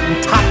that rotten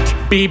tot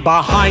be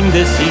behind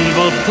this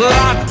evil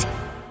plot?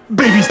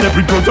 Baby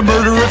stepping towards a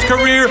murderous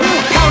career.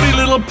 Pouty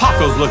little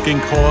Paco's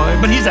looking coy,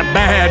 but he's a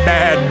bad,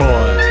 bad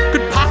boy.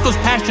 Could Paco's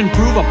passion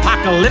prove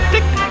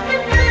apocalyptic?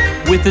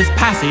 With his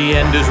passy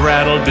and his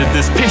rattle, did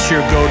this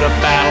pisher go to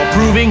battle,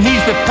 proving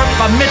he's the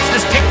perp amidst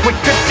this Pickwick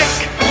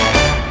triptych?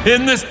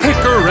 In this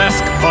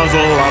picaresque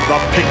puzzle of the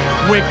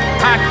Pickwick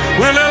pack,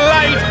 when a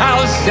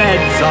lighthouse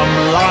shed some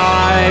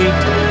light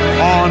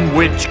on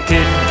which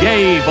kid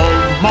gave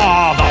old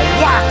Ma the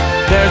whack,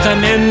 there's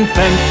an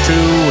infant to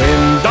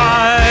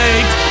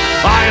indict.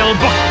 I'll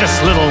book this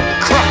little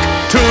crook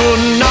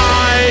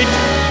tonight.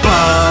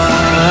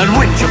 But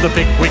which of the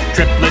Pickwick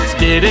triplets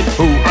did it?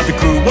 Who of the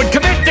crew would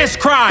commit this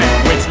crime?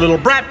 Which little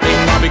brat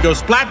made Bobby go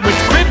splat? Which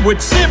crib,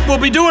 which simp will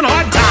be doing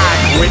hard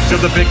time? Which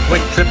of the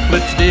Pickwick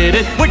triplets did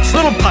it? Which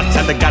little putz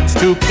had the guts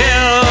to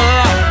kill?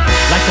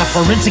 Like a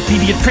forensic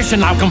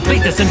pediatrician, I'll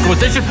complete this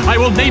inquisition. I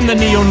will name the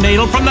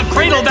neonatal from the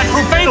cradle that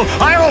grew fatal.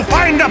 I will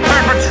find a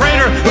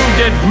perpetrator who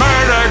did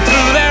murder to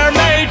their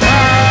mater.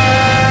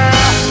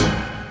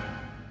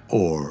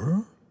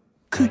 Or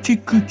coochie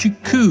coochie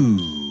coo.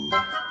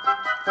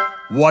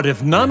 What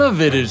if none of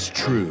it is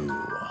true?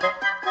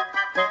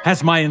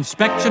 Has my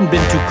inspection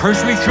been too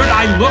cursory? Should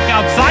I look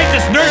outside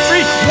this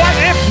nursery? What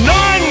if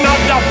none of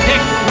the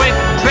Pickwick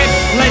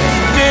triplets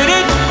did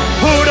it?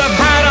 Who'd have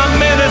had a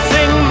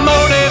menacing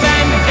motive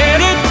and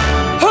hid it?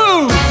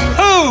 Who?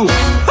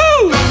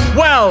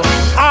 Well,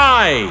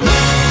 I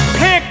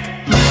pick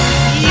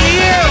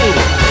you!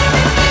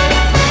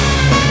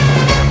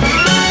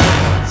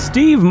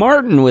 Steve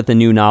Martin with a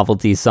new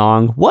novelty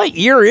song. What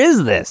year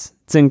is this?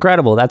 It's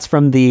incredible. That's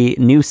from the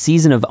new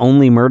season of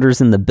Only Murders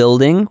in the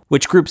Building,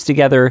 which groups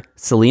together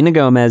Selena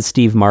Gomez,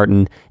 Steve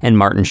Martin, and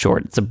Martin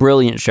Short. It's a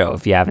brilliant show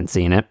if you haven't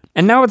seen it.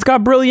 And now it's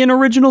got brilliant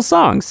original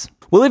songs.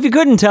 Well, if you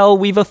couldn't tell,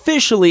 we've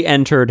officially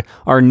entered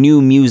our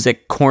new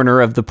music corner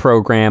of the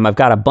program. I've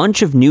got a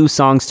bunch of new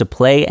songs to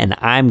play, and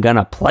I'm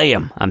gonna play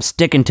them. I'm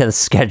sticking to the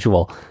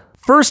schedule.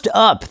 First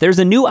up, there's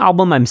a new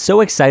album I'm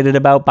so excited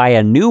about by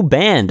a new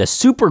band, a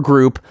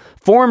supergroup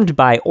formed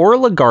by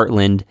Orla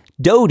Gartland,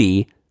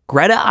 Dodie,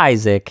 Greta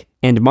Isaac,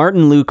 and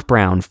Martin Luke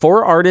Brown,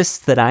 4 artists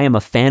that I am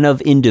a fan of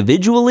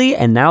individually,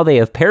 and now they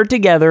have paired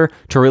together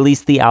to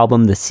release the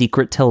album The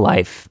Secret to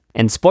Life.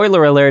 And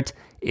spoiler alert,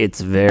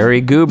 it's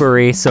very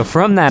goobery, so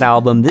from that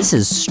album, this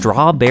is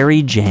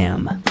Strawberry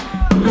Jam.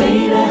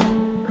 Baby, I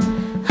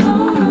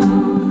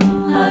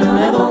don't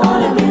ever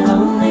wanna be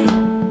lonely.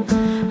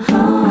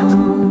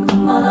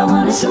 All I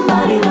want is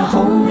somebody to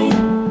hold me.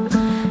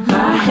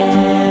 My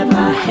head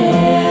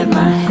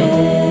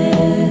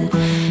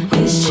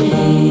is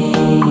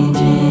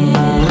changing,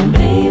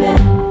 baby.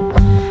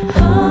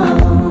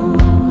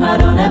 I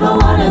don't ever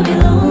wanna be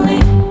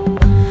lonely.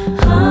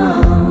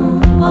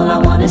 All I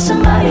want is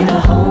somebody to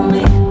hold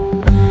me.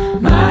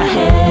 My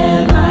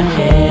head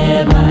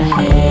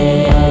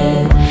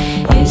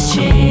is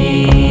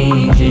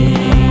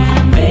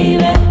changing,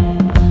 baby.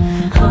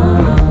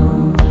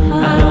 I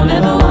don't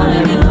ever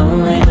wanna be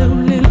lonely.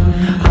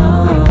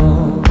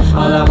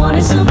 All I want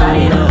is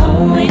somebody to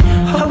hold me.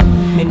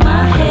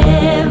 My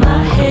head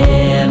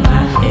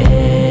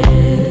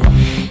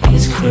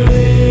is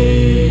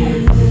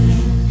crazy.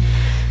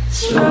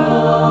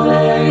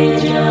 Strawberry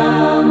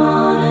jam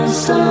on a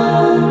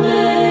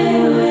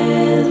Sunday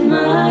with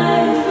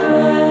my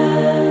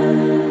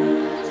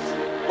friends.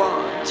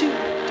 1, 2,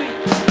 3.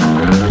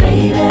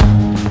 Baby,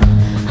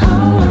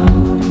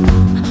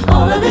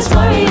 all of this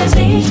worry has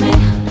aged me.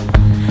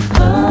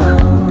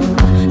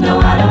 No,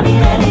 I don't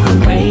need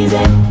anything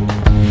crazy.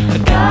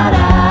 God,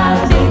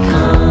 I've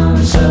become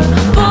so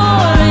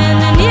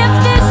boring. And if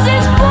this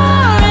is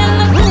boring,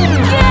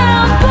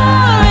 yeah, I'm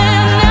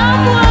boring. I'm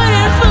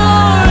wooden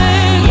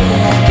flooring.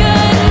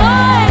 Good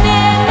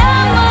morning,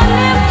 I'm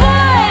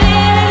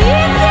unimportant.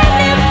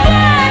 Isn't it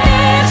funny?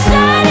 I'm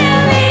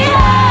suddenly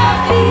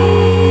happy.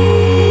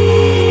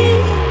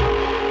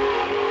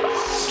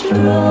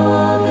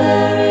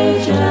 Strawberry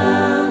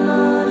jam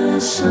on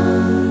a Sunday.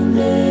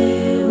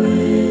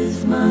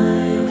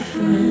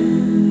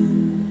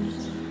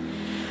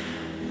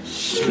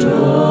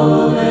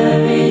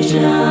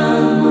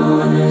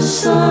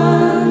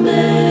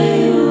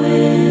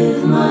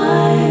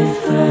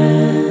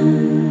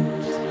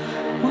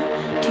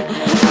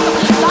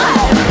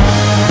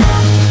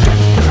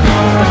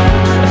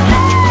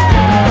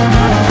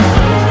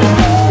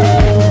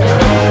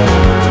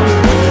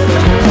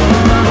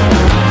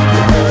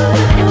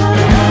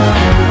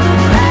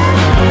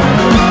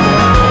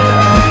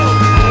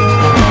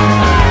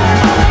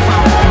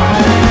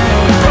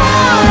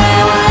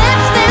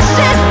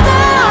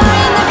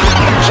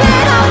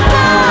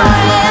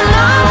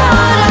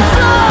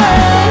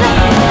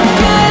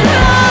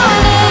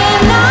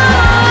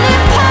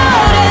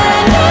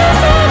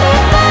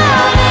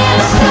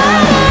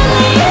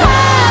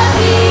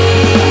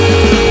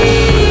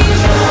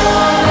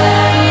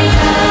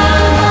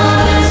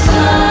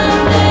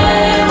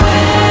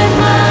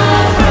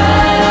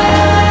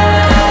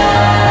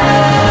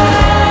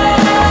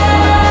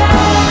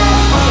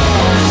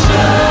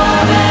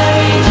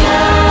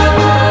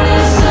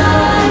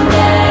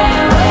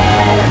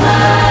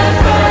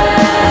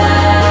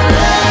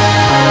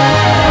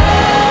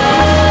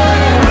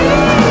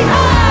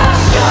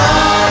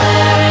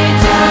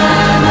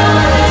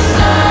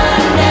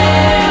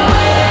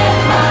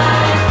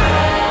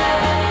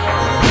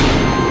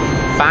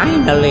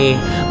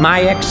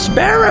 My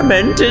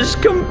experiment is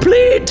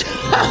complete.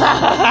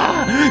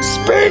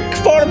 Speak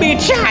for me,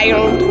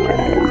 child.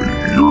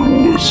 You're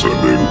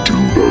listening to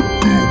the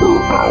Goober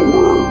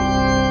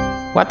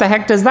Hour. What the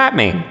heck does that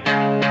mean?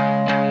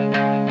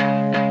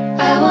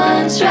 I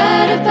once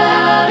read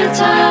about a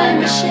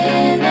time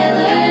machine. They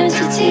learned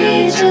to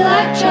teach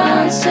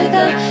electrons to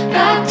go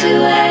back to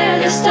where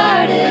they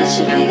started.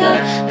 Should we go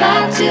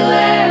back to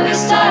where we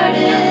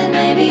started?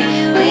 Maybe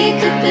we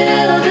could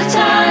build a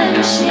time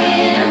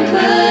machine and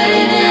put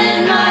it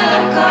in my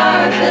old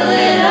car, fill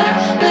it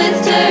up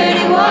with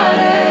dirty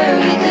water.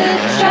 We could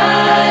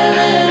try a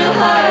little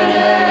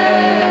harder.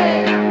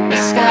 The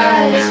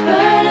sky is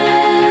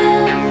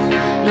burning,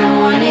 no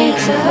more need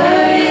to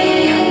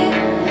hurry.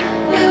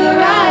 We were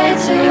right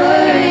to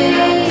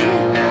worry,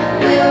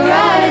 we were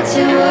right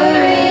to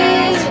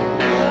worry.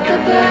 The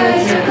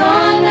birds are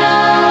gone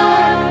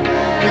now,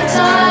 the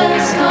time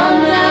has come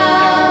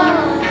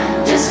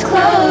now. Just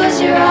close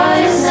your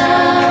eyes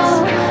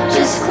now,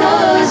 just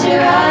close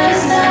your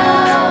eyes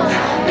now.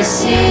 The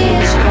sea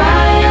is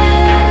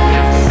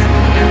crying,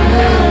 the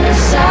moon is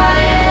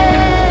sighing.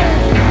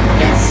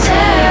 It's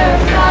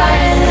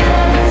terrifying,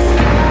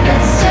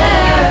 it's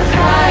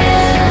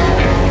terrifying.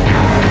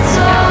 It's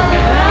all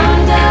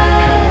around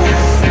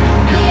us,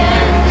 the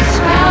end is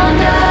round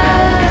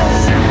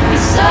us. The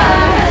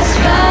star has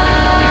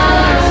found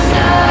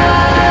us.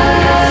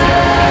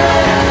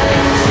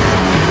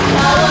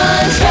 I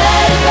once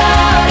read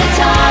about a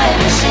time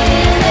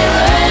machine. They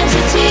learned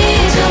to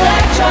teach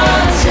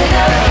electrons to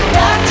go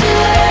back to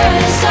where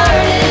they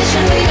started.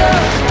 Should we go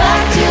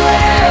back to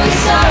where we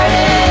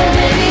started?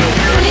 Maybe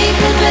we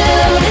could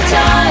build a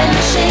time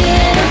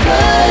machine and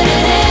put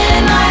it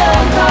in my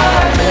old car,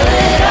 fill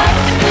it up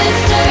with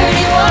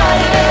dirty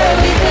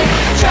water. We could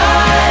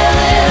try a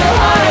little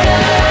harder.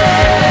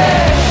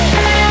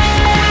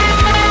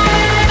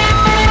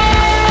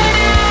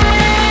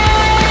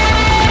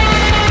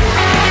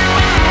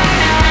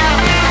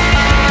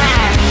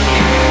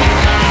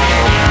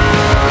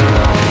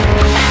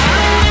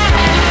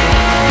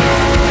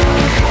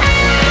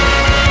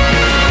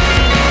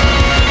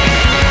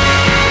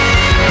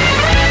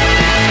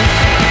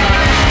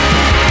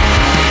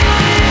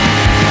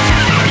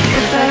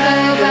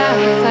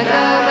 If I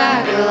go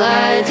back, will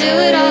I do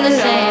it all the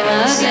same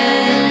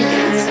again?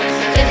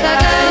 If I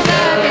go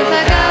back,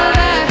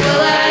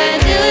 will I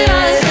do it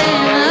all the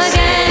same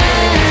again?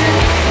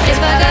 If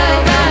I go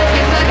back,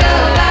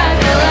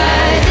 will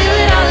I do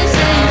it all the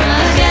same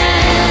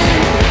again?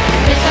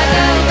 If I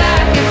go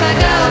back,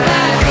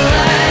 will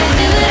I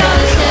do it all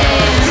the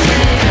same?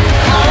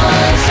 I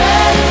once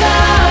read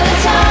about a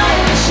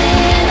time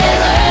machine. They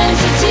learned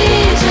to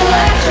teach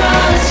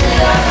electrons to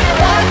go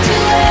back to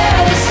where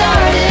they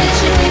started.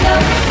 Should we go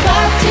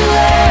back to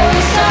where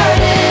we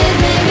started?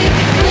 Maybe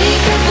we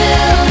could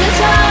build a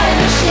time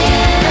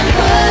machine and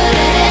put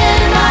it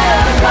in my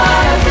old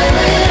car, fill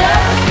it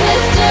up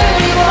with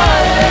dirty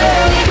water.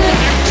 We could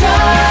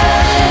try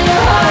a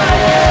little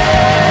harder.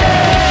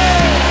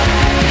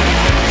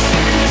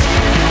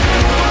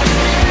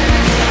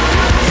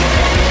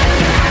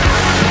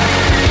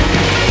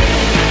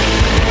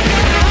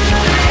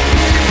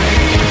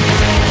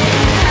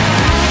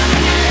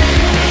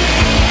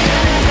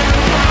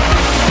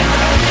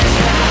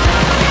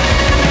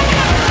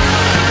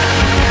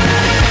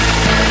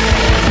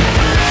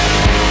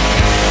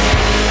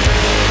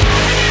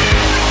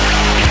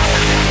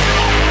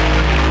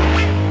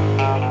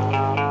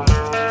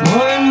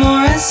 More and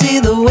more I see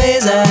the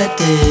ways I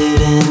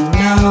didn't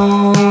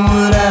know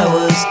what I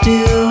was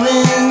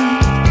doing.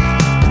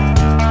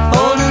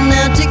 Holding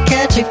out to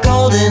catch a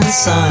golden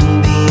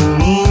sunbeam,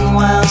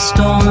 meanwhile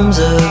storms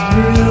of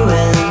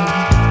ruin.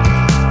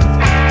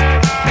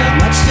 Not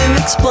much to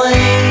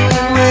explain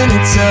when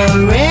it's so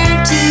rare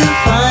to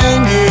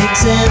find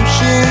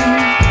exemption.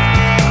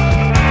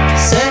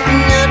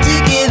 Setting out to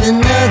give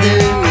another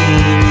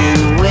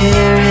meaning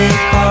where it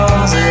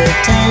calls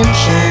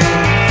attention.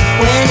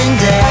 When in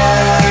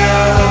doubt,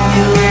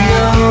 you'll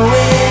know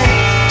it.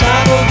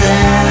 Topple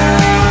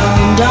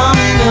down,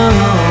 domino.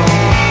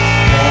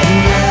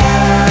 Heading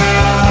out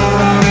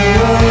on the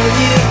road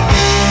you've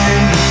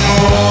been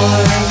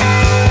before.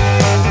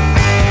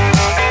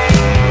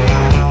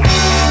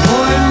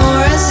 More and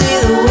more I see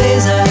the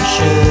ways I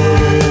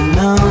should have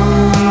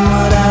known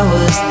what I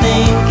was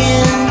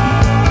thinking.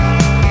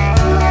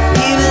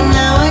 Even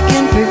now I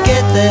can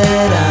forget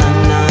that I'm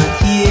not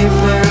here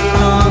for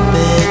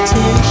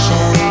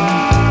competition.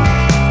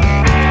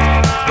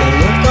 The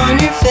look on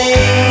your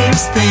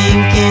face,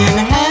 thinking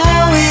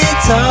how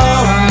it's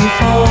all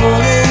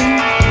unfolding.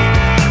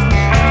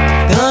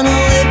 Gonna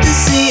live to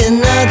see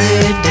another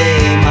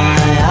day,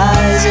 my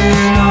eyes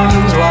and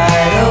arms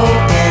wide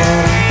open.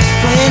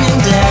 When in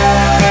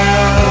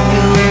doubt,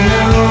 you'll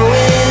know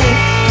it.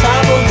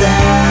 Topple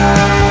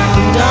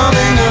down,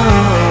 domino.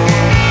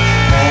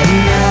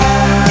 Heading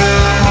out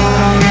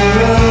on the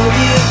road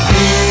you've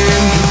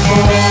been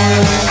before.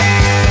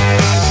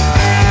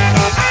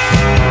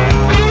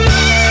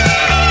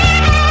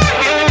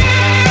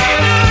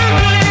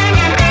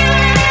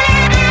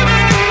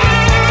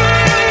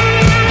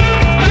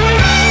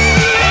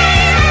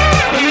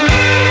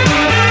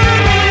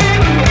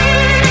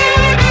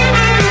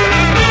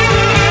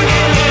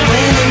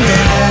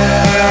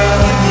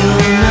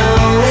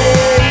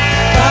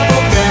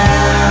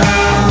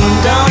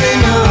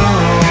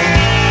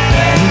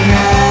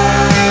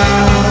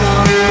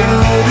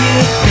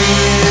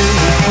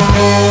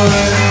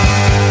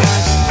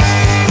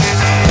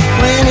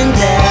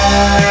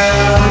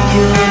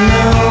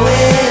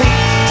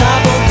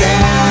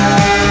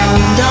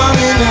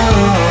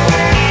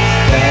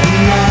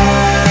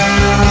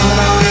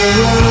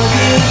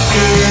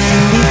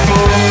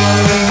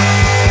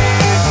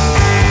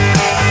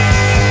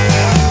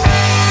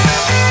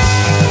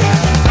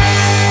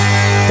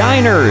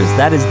 Miners.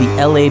 That is the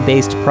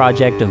LA-based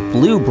project of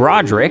Blue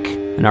Broderick,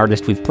 an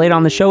artist we've played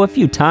on the show a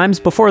few times.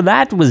 Before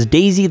that was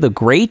Daisy the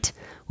Great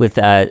with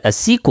a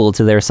sequel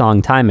to their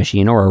song Time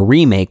Machine, or a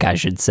remake, I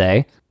should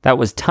say. That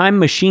was Time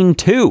Machine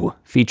 2,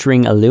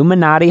 featuring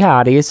Illuminati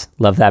Hotties,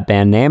 love that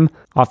band name,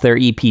 off their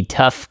EP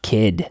Tough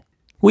Kid.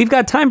 We've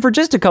got time for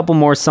just a couple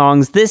more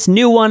songs. This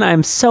new one,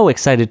 I'm so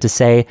excited to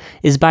say,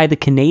 is by the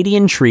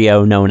Canadian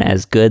trio known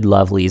as Good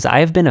Lovelies. I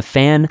have been a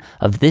fan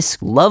of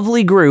this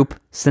lovely group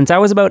since I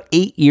was about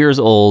 8 years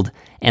old,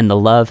 and the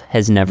love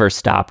has never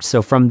stopped.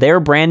 So from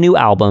their brand new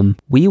album,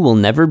 We Will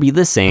Never Be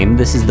the Same,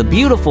 this is the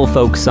beautiful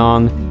folk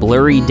song,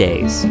 Blurry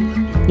Days.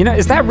 You know,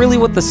 is that really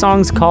what the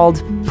song's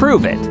called?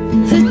 Prove it.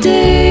 The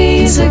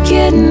days are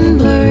getting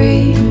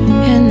blurry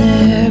and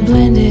they're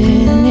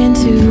blending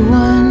into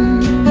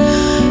one.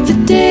 The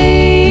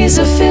days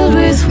are filled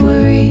with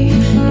worry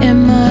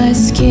and my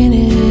skin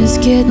is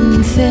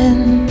getting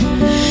thin.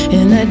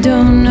 And I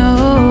don't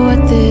know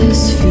what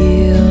this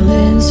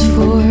feeling's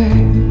for.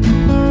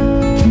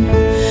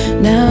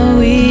 Now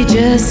we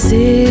just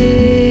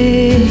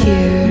sit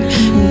here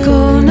and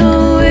go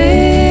nowhere.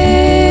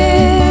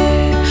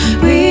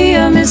 We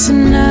are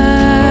missing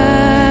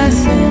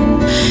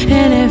nothing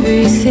and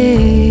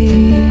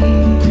everything.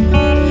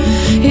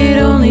 It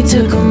only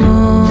took a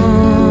moment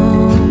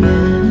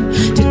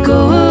to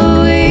go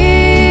away.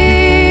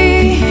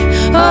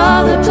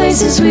 All the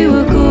places we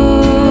were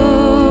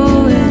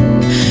going,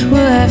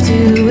 we'll have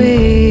to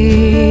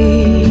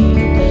wait.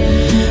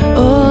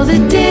 All the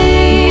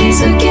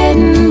days are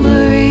getting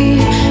blurry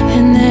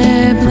and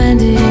they're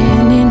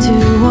blending into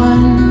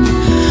one.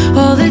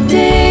 All the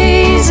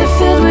days are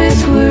filled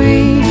with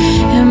worry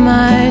and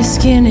my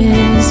skin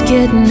is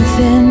getting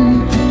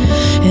thin.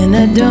 And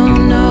I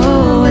don't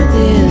know what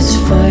this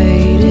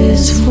fight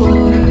is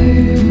for.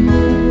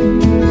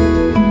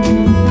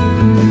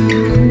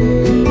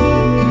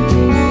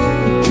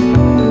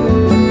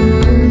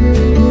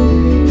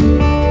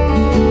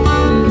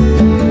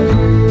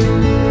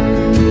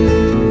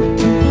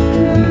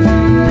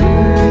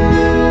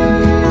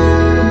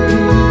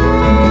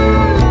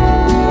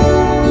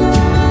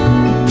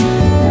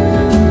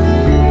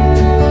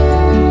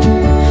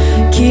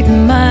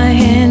 Keeping my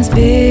hands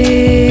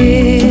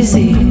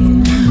busy,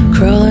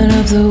 crawling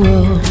up the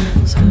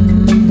walls.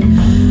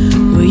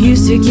 What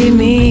used to give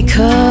me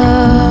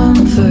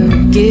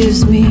comfort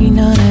gives me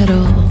none at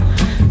all.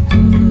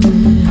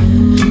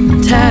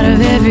 I'm tired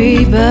of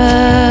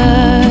everybody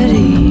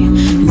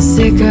and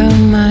sick of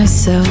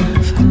myself.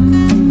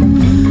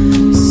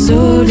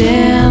 So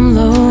damn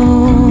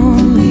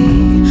lonely,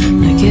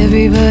 like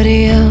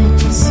everybody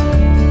else.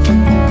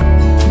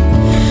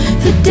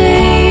 The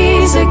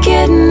days are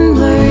getting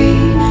blurry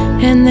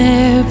and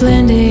they're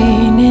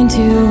blending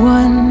into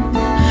one.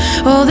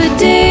 All the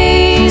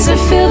days are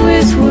filled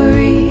with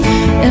worry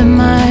and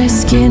my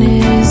skin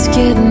is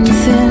getting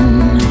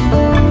thin.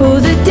 Oh,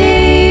 the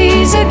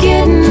days are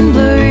getting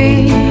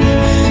blurry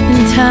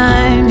and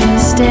time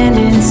is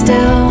standing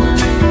still.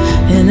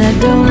 And I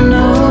don't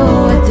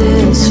know what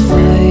this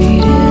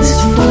fight is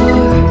for.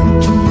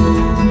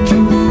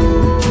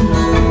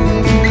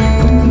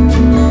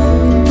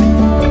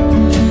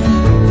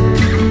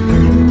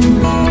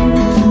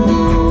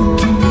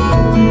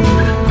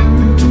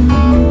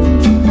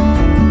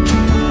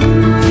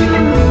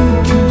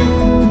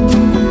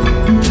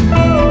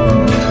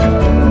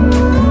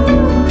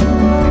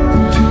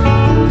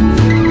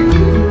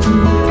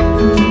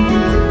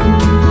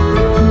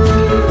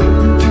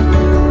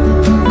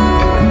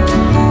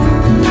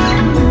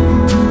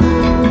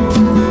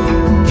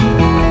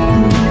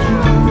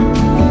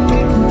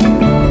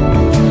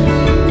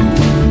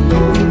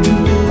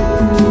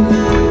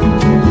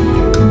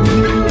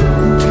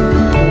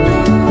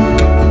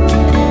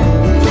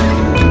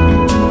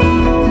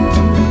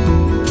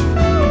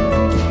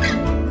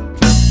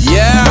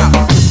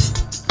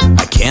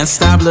 Can't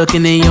stop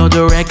looking in your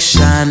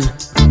direction.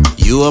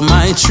 You are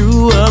my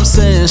true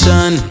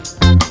obsession.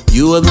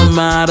 You are the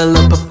model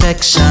of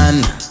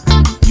perfection.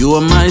 You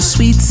are my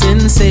sweet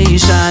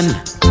sensation.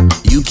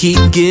 You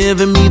keep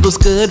giving me those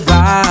good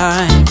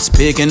vibes,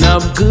 picking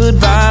up good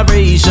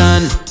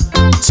vibration.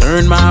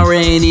 Turn my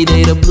rainy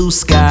day to blue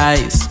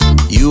skies.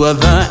 You are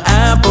the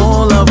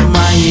apple of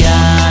my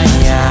eye.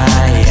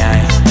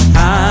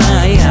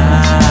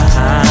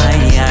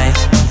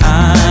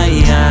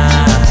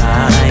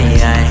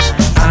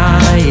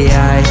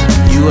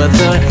 You are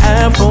the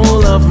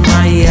apple of my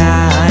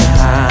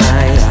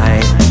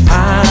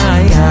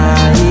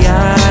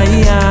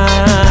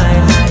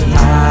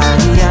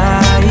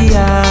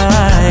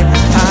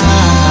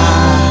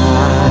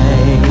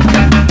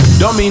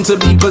Don't mean to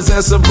be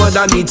possessive, but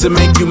I need to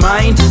make you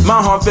mine.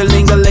 My heart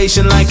feeling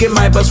elation like it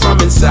might bust from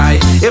inside.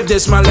 If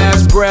this my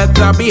last breath,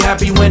 I'll be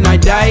happy when I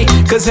die.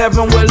 Cause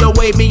heaven will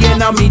await me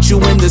and I'll meet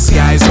you in the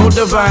sky. So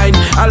divine,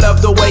 I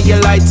love the way you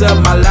light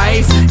up my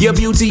life. Your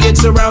beauty, it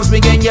surrounds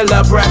me and your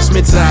love wraps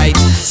me tight.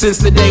 Since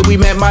the day we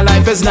met, my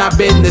life has not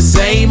been the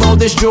same. All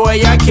this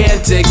joy I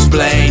can't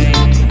explain.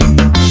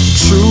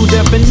 True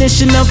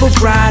definition of a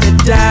ride or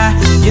die.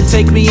 You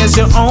take me as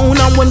your own,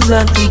 I'm one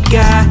lucky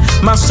guy.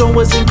 My soul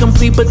was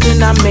incomplete, but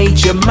then I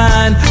made your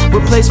mind.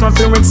 Replace my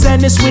fear and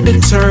sadness with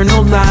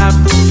eternal life.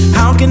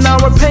 How can I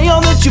repay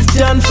all that you've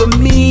done for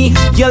me?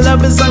 Your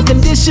love is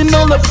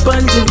unconditional,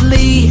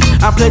 abundantly.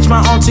 I pledge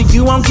my all to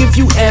you, I'll give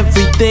you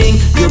everything.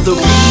 You're the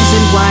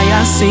reason why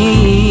I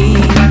sing.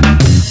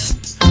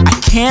 I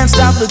can't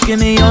stop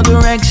looking in your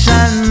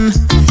direction.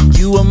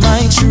 You are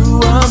my true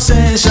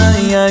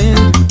obsession.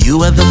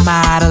 You are the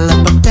model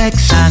of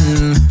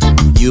perfection.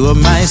 You are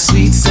my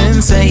sweet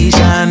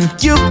sensation.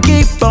 You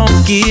keep on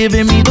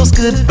giving me those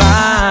good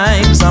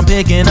vibes. I'm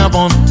picking up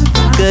on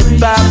good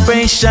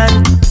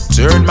vibration.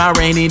 Turn my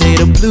rainy day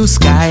to blue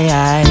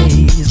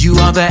skies. You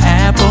are the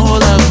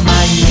apple of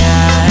my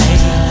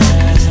eye.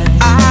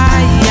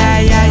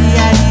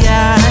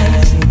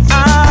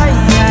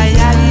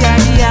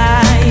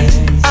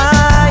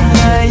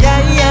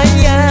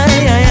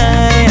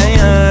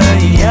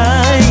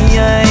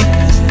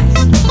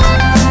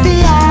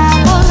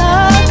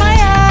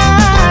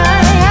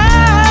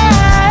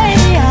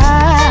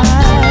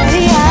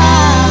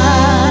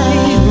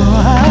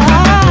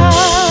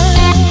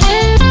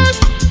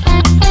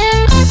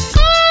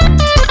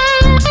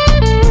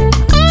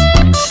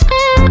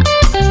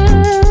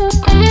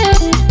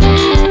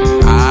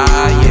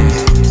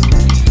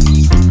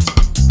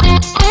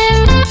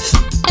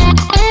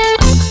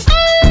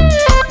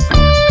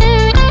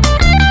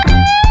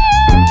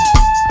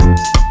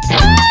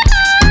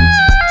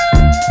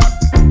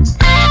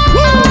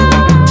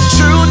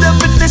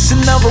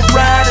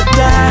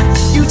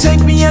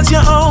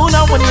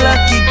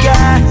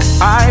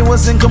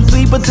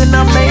 Incomplete, but then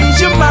I made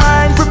your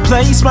mind.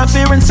 Replace my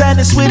fear and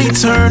sadness with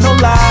eternal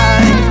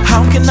life.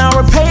 How can I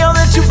repay all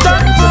that you've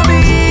done for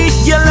me?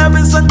 Your love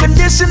is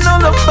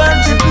unconditional,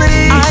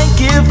 abundantly. I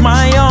give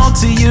my all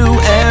to you,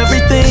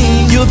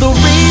 everything. You're the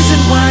reason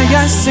why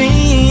I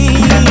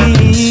sing.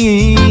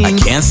 I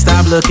can't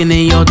stop looking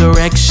in your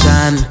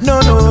direction.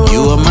 No.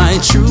 You are my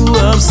true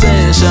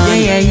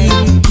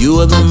obsession. You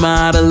are the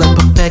model of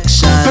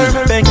perfection.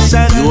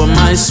 You are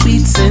my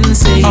sweet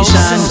sensation. Oh,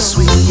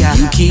 so sweet.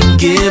 You keep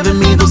giving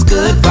me those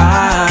good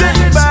vibes.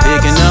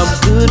 Picking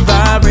up good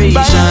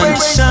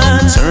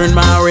vibrations. Turn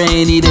my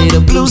rainy day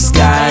to blue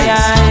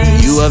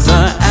skies. You are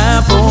the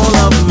apple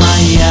of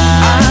my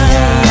eye.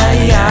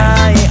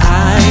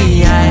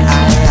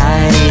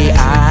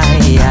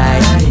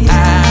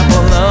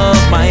 Apple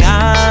of my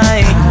eye.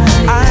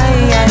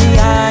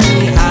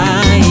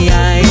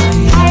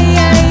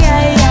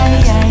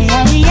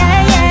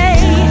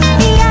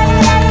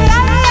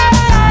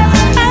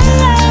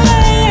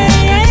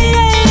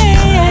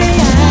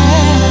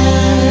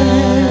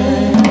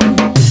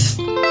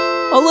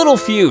 A little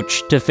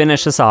Fuge to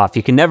finish us off.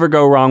 You can never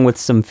go wrong with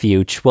some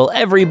Fuge. Well,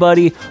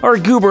 everybody, our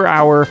Goober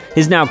Hour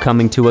is now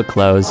coming to a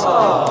close.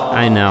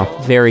 I know,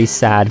 very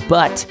sad,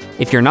 but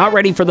if you're not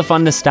ready for the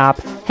fun to stop,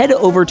 head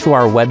over to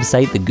our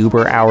website,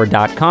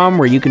 thegooberhour.com,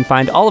 where you can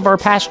find all of our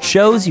past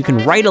shows. You can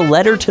write a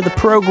letter to the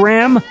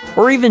program,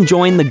 or even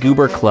join the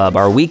Goober Club,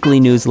 our weekly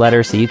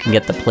newsletter, so you can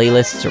get the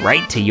playlists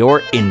right to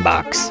your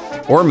inbox.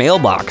 Or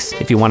mailbox,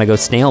 if you want to go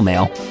snail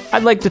mail.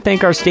 I'd like to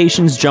thank our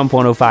stations Jump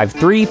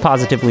 105.3,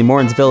 Positively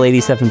Morrinsville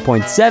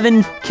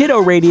 87.7, Kiddo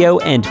Radio,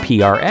 and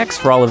PRX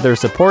for all of their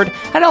support.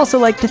 I'd also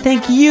like to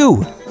thank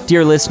you,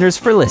 dear listeners,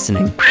 for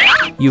listening.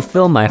 You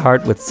fill my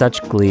heart with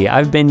such glee.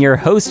 I've been your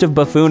host of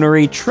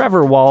buffoonery,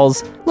 Trevor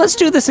Walls. Let's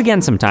do this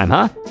again sometime,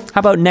 huh? How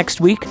about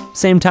next week?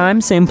 Same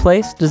time, same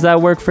place? Does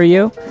that work for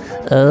you?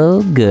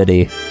 Oh,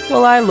 goody.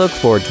 Well, I look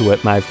forward to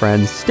it, my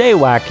friends. Stay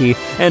wacky,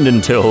 and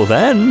until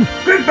then...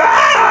 Goodbye!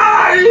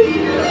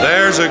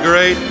 There's a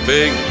great,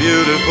 big,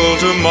 beautiful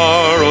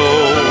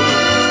tomorrow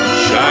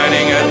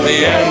shining at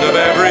the end of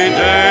every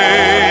day.